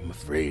know. I'm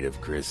afraid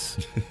of Chris.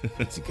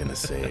 What's he gonna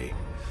say?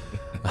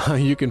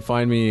 You can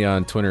find me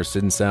on Twitter,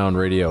 Sid and Sound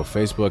Radio,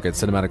 Facebook at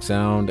Cinematic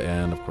Sound,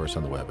 and of course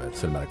on the web at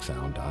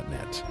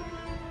cinematicsound.net.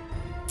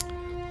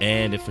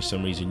 And if for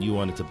some reason you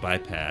wanted to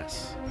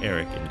bypass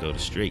Eric and go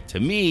straight to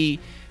me,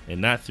 and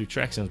not through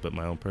Track Sounds, but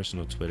my own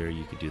personal Twitter,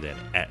 you could do that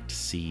at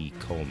C.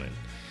 Coleman.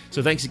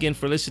 So thanks again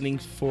for listening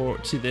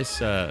to this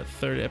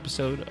third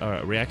episode,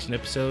 reaction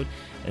episode.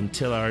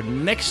 Until our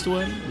next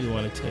one, we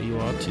want to tell you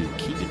all to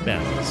keep it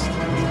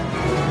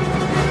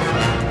balanced.